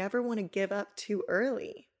 and we never want to give up too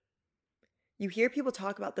early. You hear people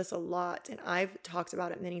talk about this a lot, and I've talked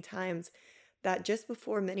about it many times, that just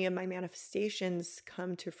before many of my manifestations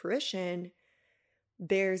come to fruition,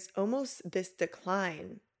 there's almost this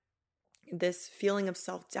decline, this feeling of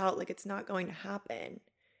self-doubt, like it's not going to happen.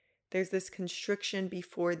 There's this constriction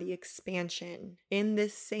before the expansion. In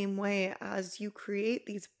this same way, as you create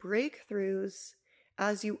these breakthroughs,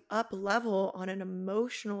 as you up level on an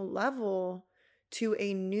emotional level to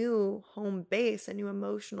a new home base, a new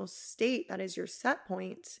emotional state that is your set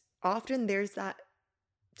point, often there's that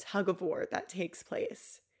tug of war that takes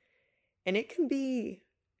place. And it can be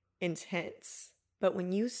intense. But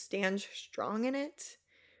when you stand strong in it,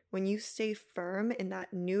 when you stay firm in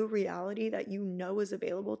that new reality that you know is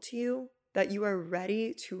available to you, that you are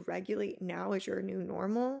ready to regulate now as your new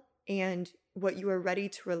normal, and what you are ready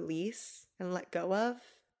to release and let go of,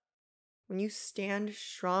 when you stand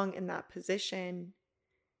strong in that position,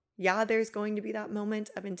 yeah, there's going to be that moment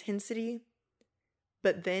of intensity,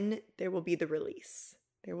 but then there will be the release.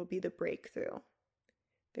 There will be the breakthrough.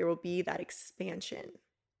 There will be that expansion.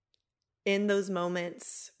 In those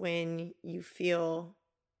moments when you feel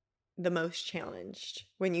the most challenged,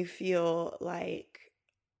 when you feel like,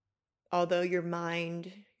 although your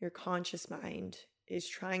mind, your conscious mind, is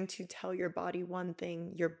trying to tell your body one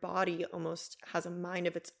thing, your body almost has a mind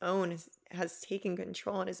of its own, has taken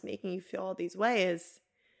control and is making you feel all these ways.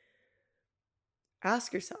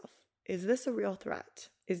 Ask yourself, is this a real threat?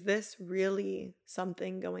 Is this really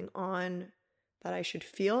something going on that I should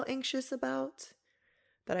feel anxious about?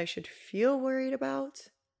 That I should feel worried about?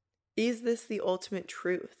 Is this the ultimate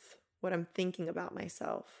truth? What I'm thinking about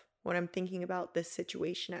myself, what I'm thinking about this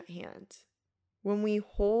situation at hand. When we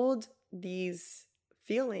hold these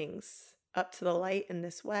feelings up to the light in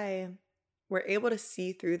this way, we're able to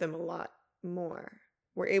see through them a lot more.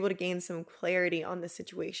 We're able to gain some clarity on the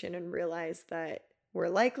situation and realize that we're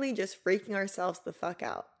likely just freaking ourselves the fuck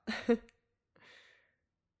out.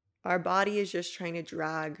 Our body is just trying to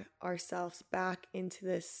drag ourselves back into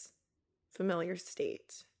this familiar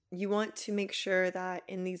state. You want to make sure that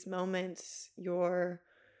in these moments, you're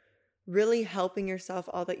really helping yourself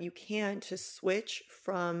all that you can to switch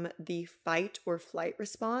from the fight or flight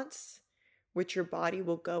response, which your body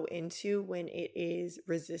will go into when it is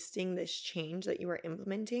resisting this change that you are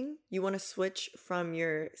implementing. You want to switch from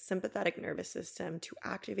your sympathetic nervous system to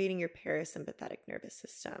activating your parasympathetic nervous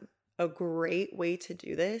system. A great way to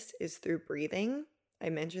do this is through breathing. I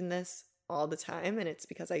mention this all the time, and it's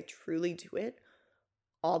because I truly do it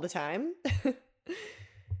all the time.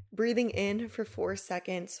 Breathing in for 4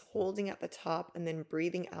 seconds, holding at the top, and then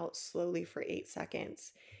breathing out slowly for 8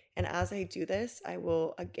 seconds. And as I do this, I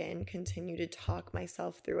will again continue to talk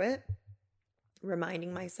myself through it,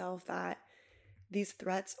 reminding myself that these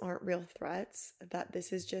threats aren't real threats, that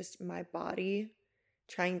this is just my body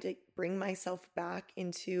trying to bring myself back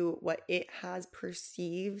into what it has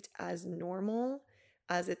perceived as normal,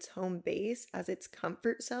 as its home base, as its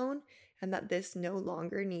comfort zone, and that this no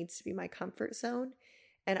longer needs to be my comfort zone.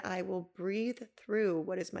 And I will breathe through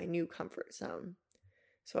what is my new comfort zone.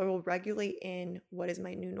 So I will regulate in what is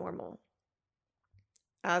my new normal.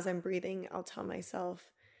 As I'm breathing, I'll tell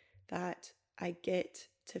myself that I get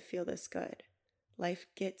to feel this good. Life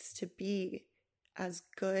gets to be as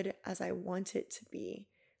good as I want it to be.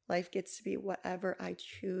 Life gets to be whatever I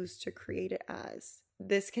choose to create it as.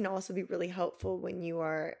 This can also be really helpful when you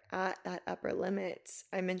are at that upper limit.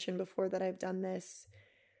 I mentioned before that I've done this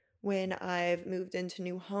when I've moved into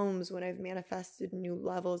new homes, when I've manifested new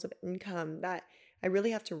levels of income, that I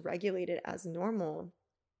really have to regulate it as normal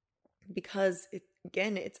because,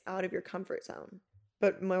 it's out of your comfort zone.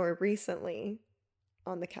 But more recently,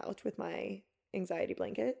 on the couch with my anxiety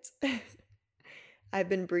blanket, I've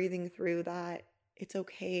been breathing through that it's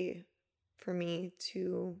okay for me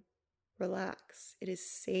to relax. It is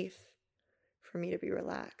safe for me to be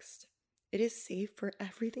relaxed. It is safe for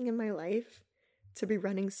everything in my life to be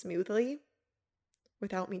running smoothly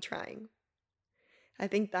without me trying. I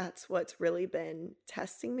think that's what's really been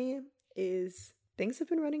testing me, is things have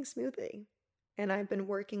been running smoothly and I've been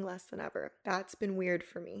working less than ever. That's been weird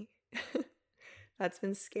for me. That's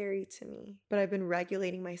been scary to me, but I've been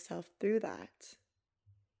regulating myself through that.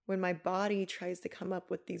 When my body tries to come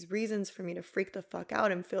up with these reasons for me to freak the fuck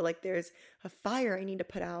out and feel like there's a fire I need to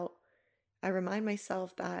put out, I remind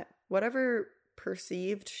myself that whatever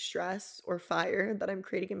perceived stress or fire that I'm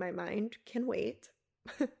creating in my mind can wait.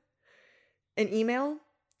 An email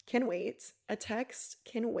can wait. A text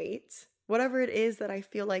can wait. Whatever it is that I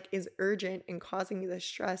feel like is urgent and causing me the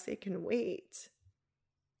stress, it can wait.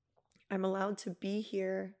 I'm allowed to be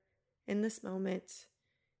here in this moment,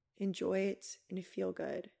 enjoy it, and feel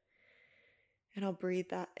good. And I'll breathe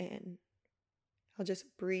that in. I'll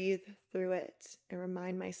just breathe through it and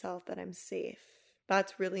remind myself that I'm safe.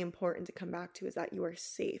 That's really important to come back to, is that you are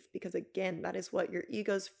safe, because again, that is what your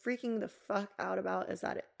ego's freaking the fuck out about, is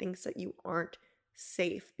that it thinks that you aren't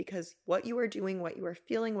safe, because what you are doing, what you are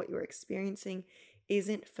feeling, what you are experiencing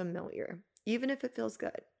isn't familiar. Even if it feels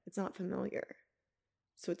good, it's not familiar.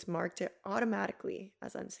 So it's marked it automatically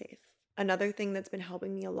as unsafe. Another thing that's been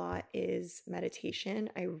helping me a lot is meditation.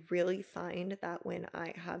 I really find that when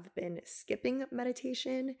I have been skipping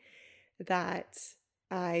meditation, that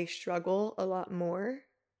I struggle a lot more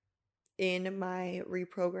in my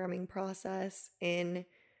reprogramming process, in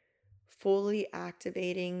fully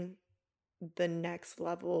activating the next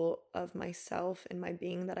level of myself and my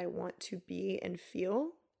being that I want to be and feel.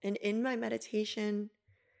 And in my meditation,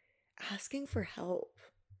 asking for help,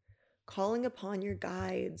 calling upon your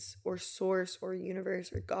guides or source or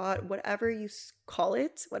universe or God, whatever you call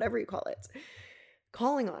it,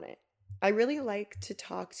 calling on it. I really like to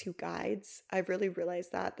talk to guides. I've really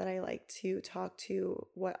realized that I like to talk to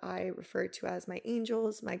what I refer to as my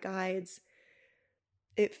angels, my guides.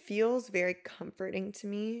 It feels very comforting to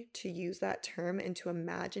me to use that term and to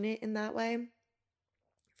imagine it in that way.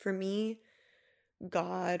 For me,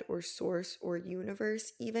 God or source or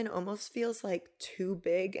universe even almost feels like too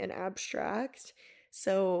big and abstract.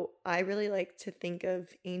 So I really like to think of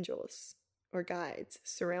angels or guides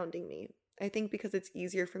surrounding me. I think because it's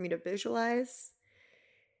easier for me to visualize,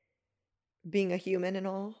 being a human and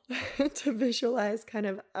all, to visualize kind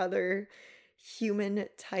of other human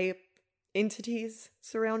type entities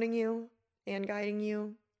surrounding you and guiding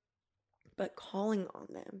you, but calling on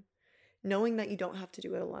them, knowing that you don't have to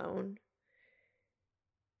do it alone.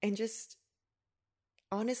 And just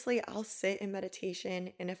honestly, I'll sit in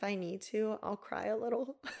meditation, and if I need to, I'll cry a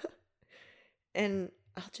little and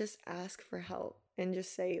I'll just ask for help and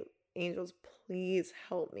just say, angels, please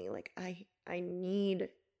help me. Like I need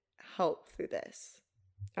help through this.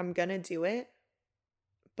 I'm gonna do it,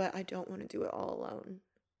 but I don't want to do it all alone.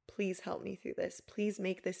 Please help me through this. Please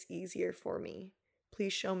make this easier for me.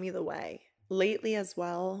 Please show me the way. Lately as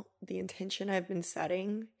well, the intention I've been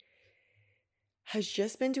setting has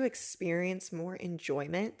just been to experience more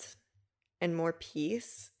enjoyment and more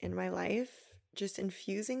peace in my life, just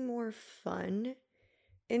infusing more fun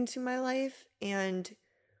into my life. And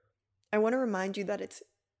I want to remind you that it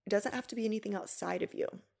doesn't have to be anything outside of you,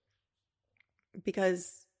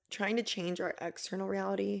 because trying to change our external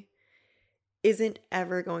reality isn't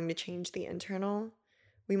ever going to change the internal.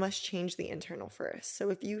 We must change the internal first. So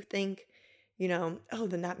if you think, oh,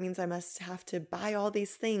 then that means I must have to buy all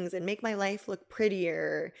these things and make my life look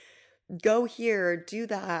prettier, go here, do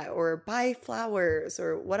that, or buy flowers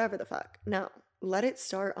or whatever the fuck. No, let it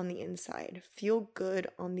start on the inside. Feel good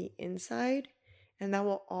on the inside, and that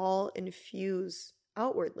will all infuse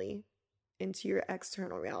outwardly into your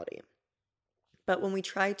external reality. But when we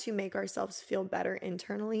try to make ourselves feel better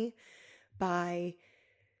internally by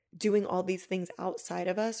doing all these things outside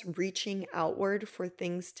of us, reaching outward for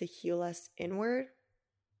things to heal us inward,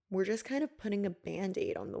 we're just kind of putting a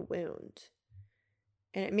band-aid on the wound.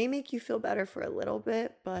 And it may make you feel better for a little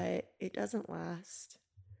bit, but it doesn't last.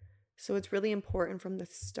 So it's really important from the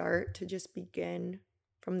start to just begin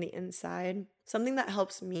from the inside. Something that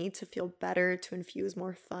helps me to feel better, to infuse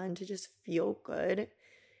more fun, to just feel good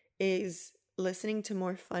is listening to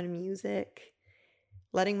more fun music,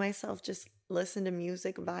 letting myself just listen to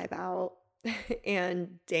music, vibe out,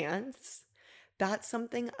 and dance. That's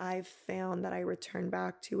something I've found that I return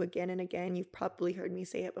back to again and again. You've probably heard me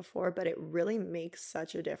say it before, but it really makes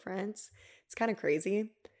such a difference. It's kind of crazy,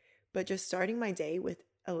 but just starting my day with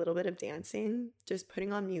a little bit of dancing, just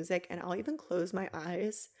putting on music, and I'll even close my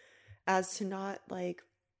eyes as to not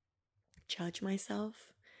judge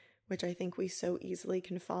myself, which I think we so easily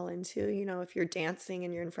can fall into. If you're dancing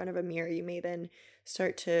and you're in front of a mirror, you may then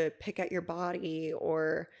start to pick at your body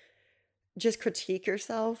or just critique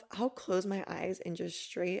yourself. I'll close my eyes and just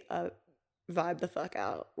straight up vibe the fuck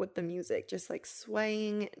out with the music, just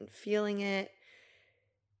swaying and feeling it.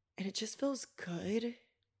 And it just feels good.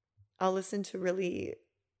 I'll listen to really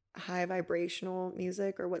high vibrational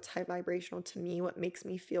music, or what's high vibrational to me, what makes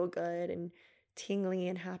me feel good and tingly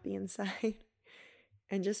and happy inside.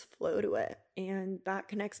 And just flow to it. And that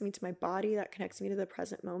connects me to my body, that connects me to the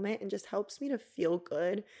present moment, and just helps me to feel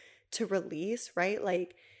good, to release, right?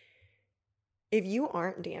 If you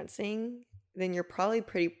aren't dancing, then you're probably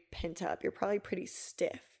pretty pent up. You're probably pretty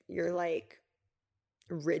stiff. You're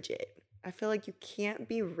rigid. I feel like you can't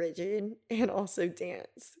be rigid and also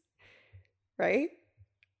dance, right?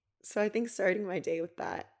 So I think starting my day with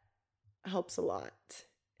that helps a lot.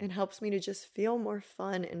 And helps me to just feel more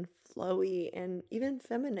fun and flowy and even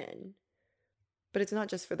feminine. But it's not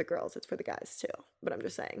just for the girls, it's for the guys too. But I'm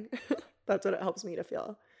just saying, that's what it helps me to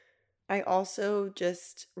feel. I also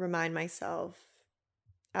just remind myself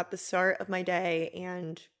at the start of my day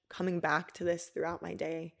and coming back to this throughout my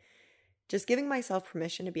day, just giving myself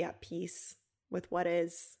permission to be at peace with what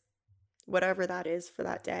is, whatever that is for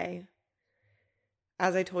that day.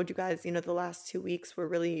 As I told you guys, the last 2 weeks were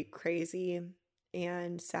really crazy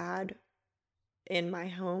and sad in my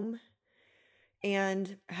home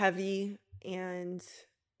and heavy, and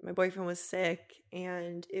my boyfriend was sick,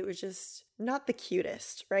 and it was just not the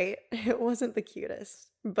cutest, right? It wasn't the cutest,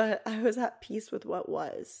 but I was at peace with what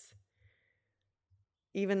was.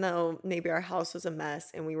 Even though maybe our house was a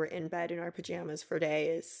mess and we were in bed in our pajamas for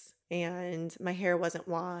days and my hair wasn't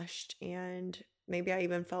washed and maybe I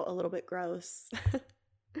even felt a little bit gross.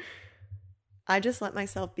 I just let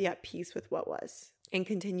myself be at peace with what was and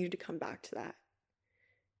continue to come back to that.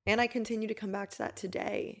 And I continue to come back to that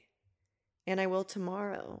today. And I will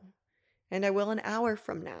tomorrow. And I will an hour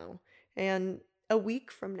from now. And a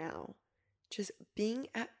week from now. Just being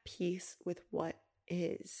at peace with what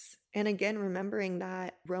is. And again, remembering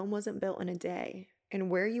that Rome wasn't built in a day. And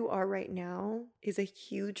where you are right now is a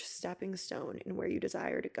huge stepping stone in where you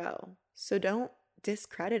desire to go. So don't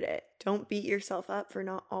discredit it. Don't beat yourself up for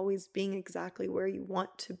not always being exactly where you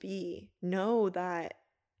want to be. Know that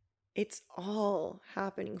it's all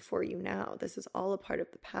happening for you now. This is all a part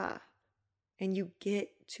of the path. And you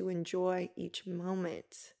get to enjoy each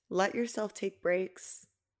moment. Let yourself take breaks.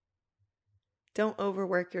 Don't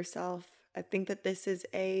overwork yourself. I think that this is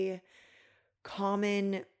a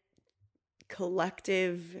common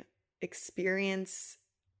collective experience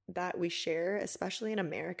that we share, especially in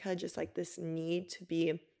America, just this need to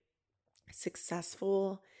be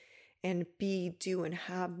successful and be, do, and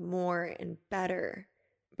have more and better.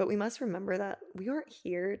 But we must remember that we aren't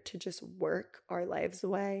here to just work our lives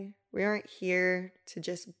away. We aren't here to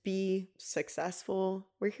just be successful.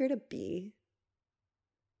 We're here to be.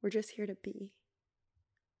 We're just here to be.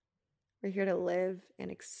 We're here to live and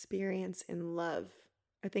experience and love.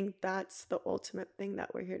 I think that's the ultimate thing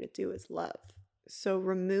that we're here to do is love. So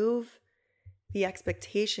remove the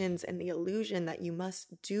expectations and the illusion that you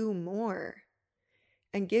must do more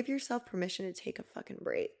and give yourself permission to take a fucking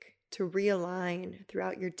break, to realign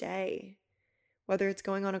throughout your day, whether it's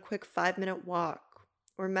going on a quick 5-minute walk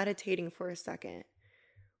or meditating for a second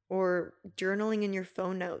or journaling in your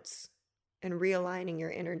phone notes and realigning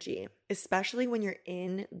your energy, especially when you're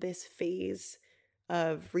in this phase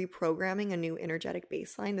of reprogramming a new energetic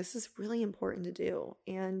baseline. This is really important to do.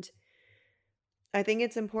 And I think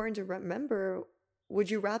it's important to remember, would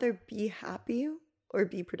you rather be happy or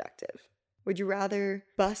be productive? Would you rather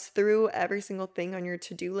bust through every single thing on your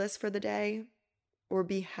to-do list for the day or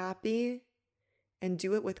be happy and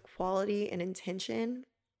do it with quality and intention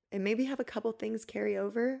and maybe have a couple things carry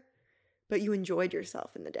over, but you enjoyed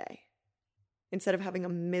yourself in the day instead of having a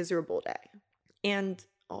miserable day? And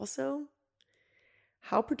also,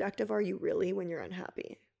 how productive are you really when you're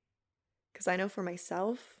unhappy? Because I know for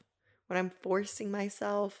myself, when I'm forcing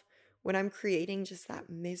myself, when I'm creating just that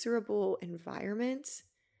miserable environment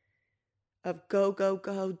of go, go,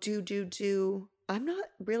 go, do, I'm not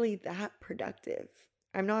really that productive.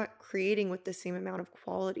 I'm not creating with the same amount of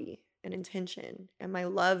quality and intention, and my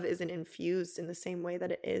love isn't infused in the same way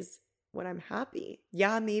that it is when I'm happy.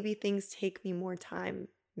 Yeah, maybe things take me more time.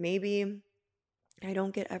 Maybe I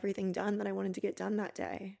don't get everything done that I wanted to get done that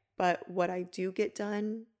day. But what I do get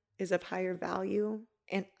done is of higher value,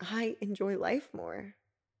 and I enjoy life more.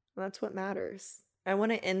 That's what matters. I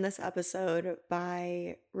want to end this episode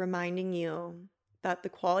by reminding you that the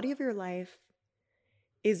quality of your life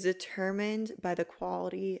is determined by the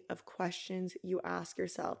quality of questions you ask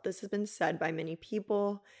yourself. This has been said by many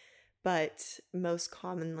people, but most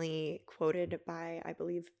commonly quoted by, I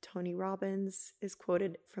believe, Tony Robbins is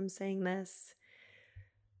quoted from saying this.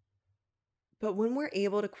 But when we're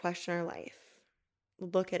able to question our life,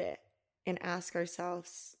 look at it, and ask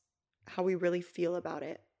ourselves how we really feel about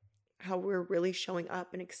it, how we're really showing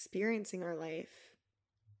up and experiencing our life.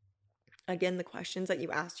 Again, the questions that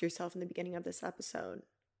you asked yourself in the beginning of this episode.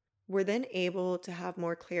 We're then able to have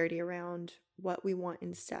more clarity around what we want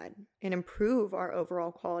instead and improve our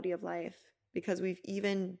overall quality of life because we've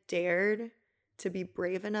even dared to be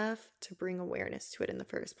brave enough to bring awareness to it in the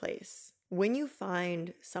first place. When you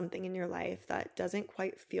find something in your life that doesn't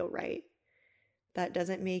quite feel right, that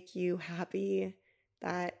doesn't make you happy,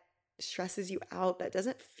 that stresses you out, that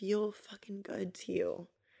doesn't feel fucking good to you,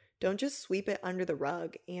 don't just sweep it under the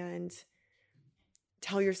rug and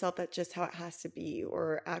tell yourself that's just how it has to be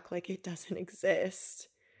or act like it doesn't exist.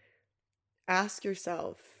 Ask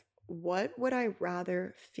yourself, what would I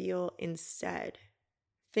rather feel instead?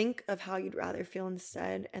 Think of how you'd rather feel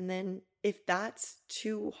instead. And then if that's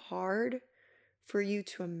too hard for you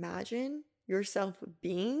to imagine yourself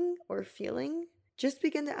being or feeling, just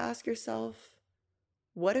begin to ask yourself,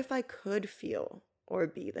 what if I could feel or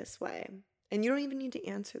be this way? And you don't even need to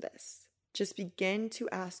answer this. Just begin to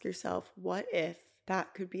ask yourself, what if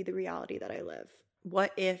that could be the reality that I live?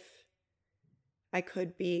 What if I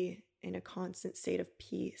could be in a constant state of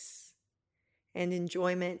peace and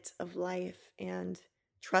enjoyment of life and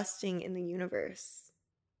trusting in the universe?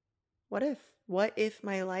 What if? What if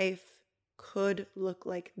my life could look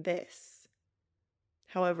like this?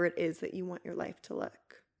 However it is that you want your life to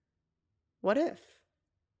look. What if?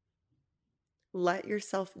 Let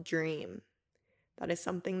yourself dream. That is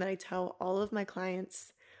something that I tell all of my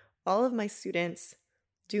clients, all of my students.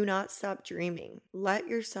 Do not stop dreaming. Let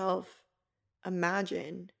yourself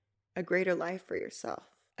imagine a greater life for yourself.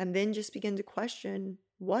 And then just begin to question,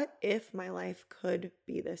 what if my life could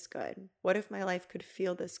be this good? What if my life could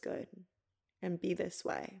feel this good and be this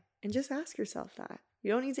way? And just ask yourself that.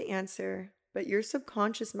 You don't need to answer, but your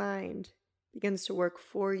subconscious mind begins to work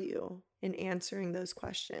for you in answering those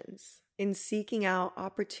questions, in seeking out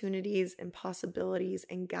opportunities and possibilities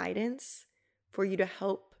and guidance for you to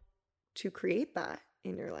help to create that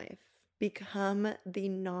in your life. Become the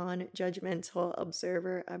non-judgmental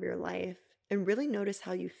observer of your life and really notice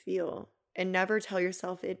how you feel. And never tell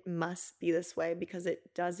yourself it must be this way, because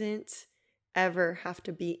it doesn't ever have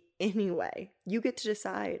to be anyway. You get to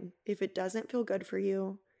decide. If it doesn't feel good for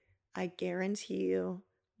you, I guarantee you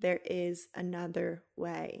there is another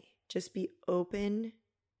way. Just be open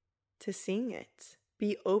to seeing it.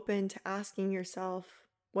 Be open to asking yourself,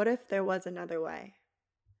 what if there was another way?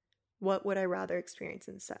 What would I rather experience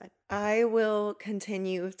instead? I will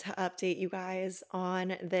continue to update you guys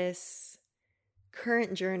on this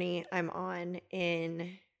current journey I'm on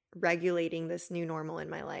in regulating this new normal in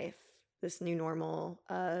my life, this new normal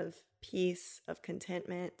of peace, of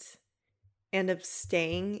contentment, and of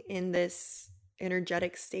staying in this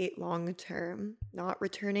energetic state long term, not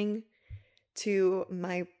returning to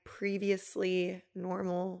my previously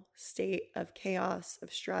normal state of chaos,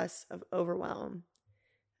 of stress, of overwhelm,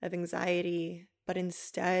 of anxiety, but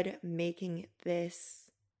instead making this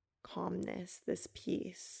calmness, this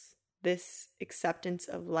peace, this acceptance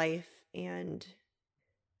of life, and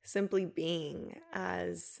simply being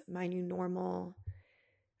as my new normal,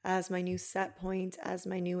 as my new set point, as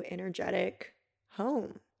my new energetic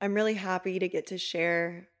home. I'm really happy to get to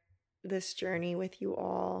share this journey with you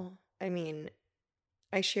all. I mean,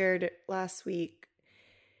 I shared last week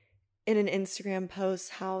in an Instagram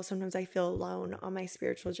post how sometimes I feel alone on my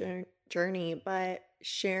spiritual journey, but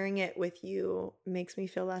sharing it with you makes me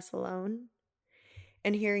feel less alone.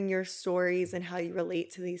 And hearing your stories and how you relate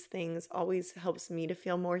to these things always helps me to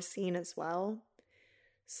feel more seen as well.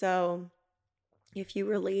 So if you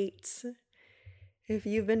relate, if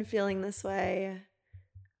you've been feeling this way,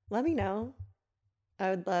 let me know. I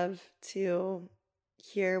would love to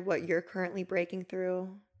hear what you're currently breaking through,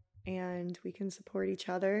 and we can support each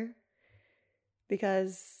other,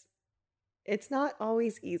 because it's not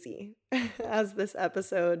always easy, as this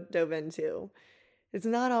episode dove into. It's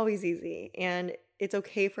not always easy, and it's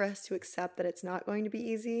okay for us to accept that it's not going to be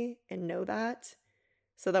easy and know that,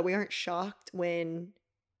 so that we aren't shocked when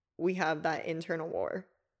we have that internal war.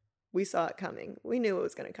 We saw it coming. We knew it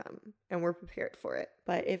was going to come, and we're prepared for it.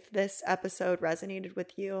 But if this episode resonated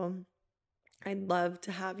with you, I'd love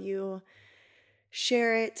to have you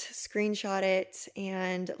share it, screenshot it,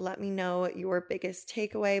 and let me know your biggest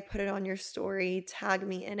takeaway. Put it on your story, tag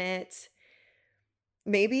me in it.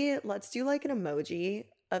 Maybe let's do like an emoji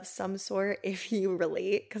of some sort if you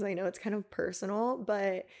relate, because I know it's kind of personal,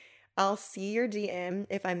 but I'll see your DM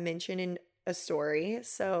if I mention in a story.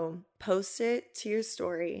 So post it to your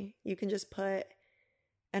story. You can just put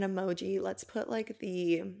an emoji. Let's put like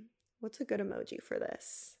what's a good emoji for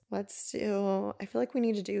this? I feel like we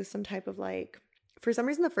need to do some type of like, for some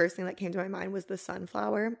reason, the first thing that came to my mind was the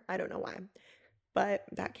sunflower. I don't know why, but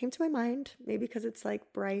that came to my mind. Maybe because it's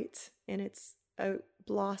like bright and it's a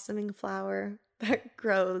blossoming flower that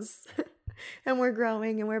grows and we're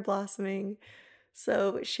growing and we're blossoming.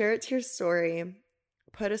 So share it to your story,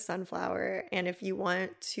 put a sunflower. And if you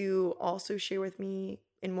want to also share with me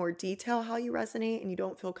in more detail how you resonate and you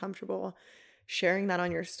don't feel comfortable sharing that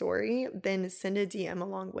on your story, then send a DM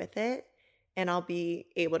along with it. And I'll be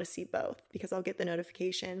able to see both, because I'll get the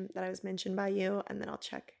notification that I was mentioned by you, and then I'll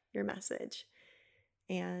check your message.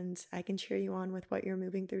 And I can cheer you on with what you're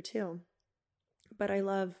moving through too. But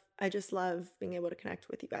I just love being able to connect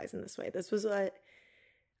with you guys in this way. This was what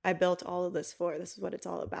I built all of this for. This is what it's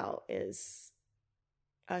all about, is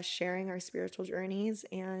us sharing our spiritual journeys.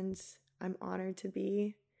 And I'm honored to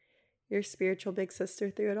be your spiritual big sister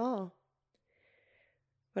through it all.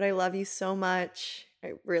 But I love you so much.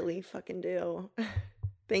 I really fucking do.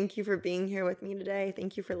 Thank you for being here with me today.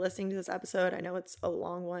 Thank you for listening to this episode. I know it's a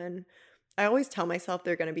long one. I always tell myself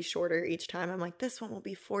they're going to be shorter each time. I'm like, this one will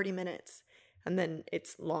be 40 minutes. And then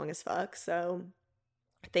it's long as fuck. So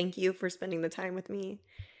thank you for spending the time with me.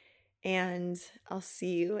 And I'll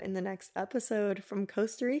see you in the next episode from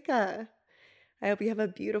Costa Rica. I hope you have a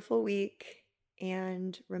beautiful week.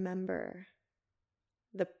 And remember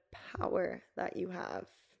the power that you have.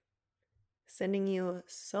 Sending you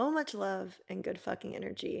so much love and good fucking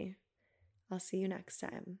energy. I'll see you next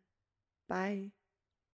time. Bye.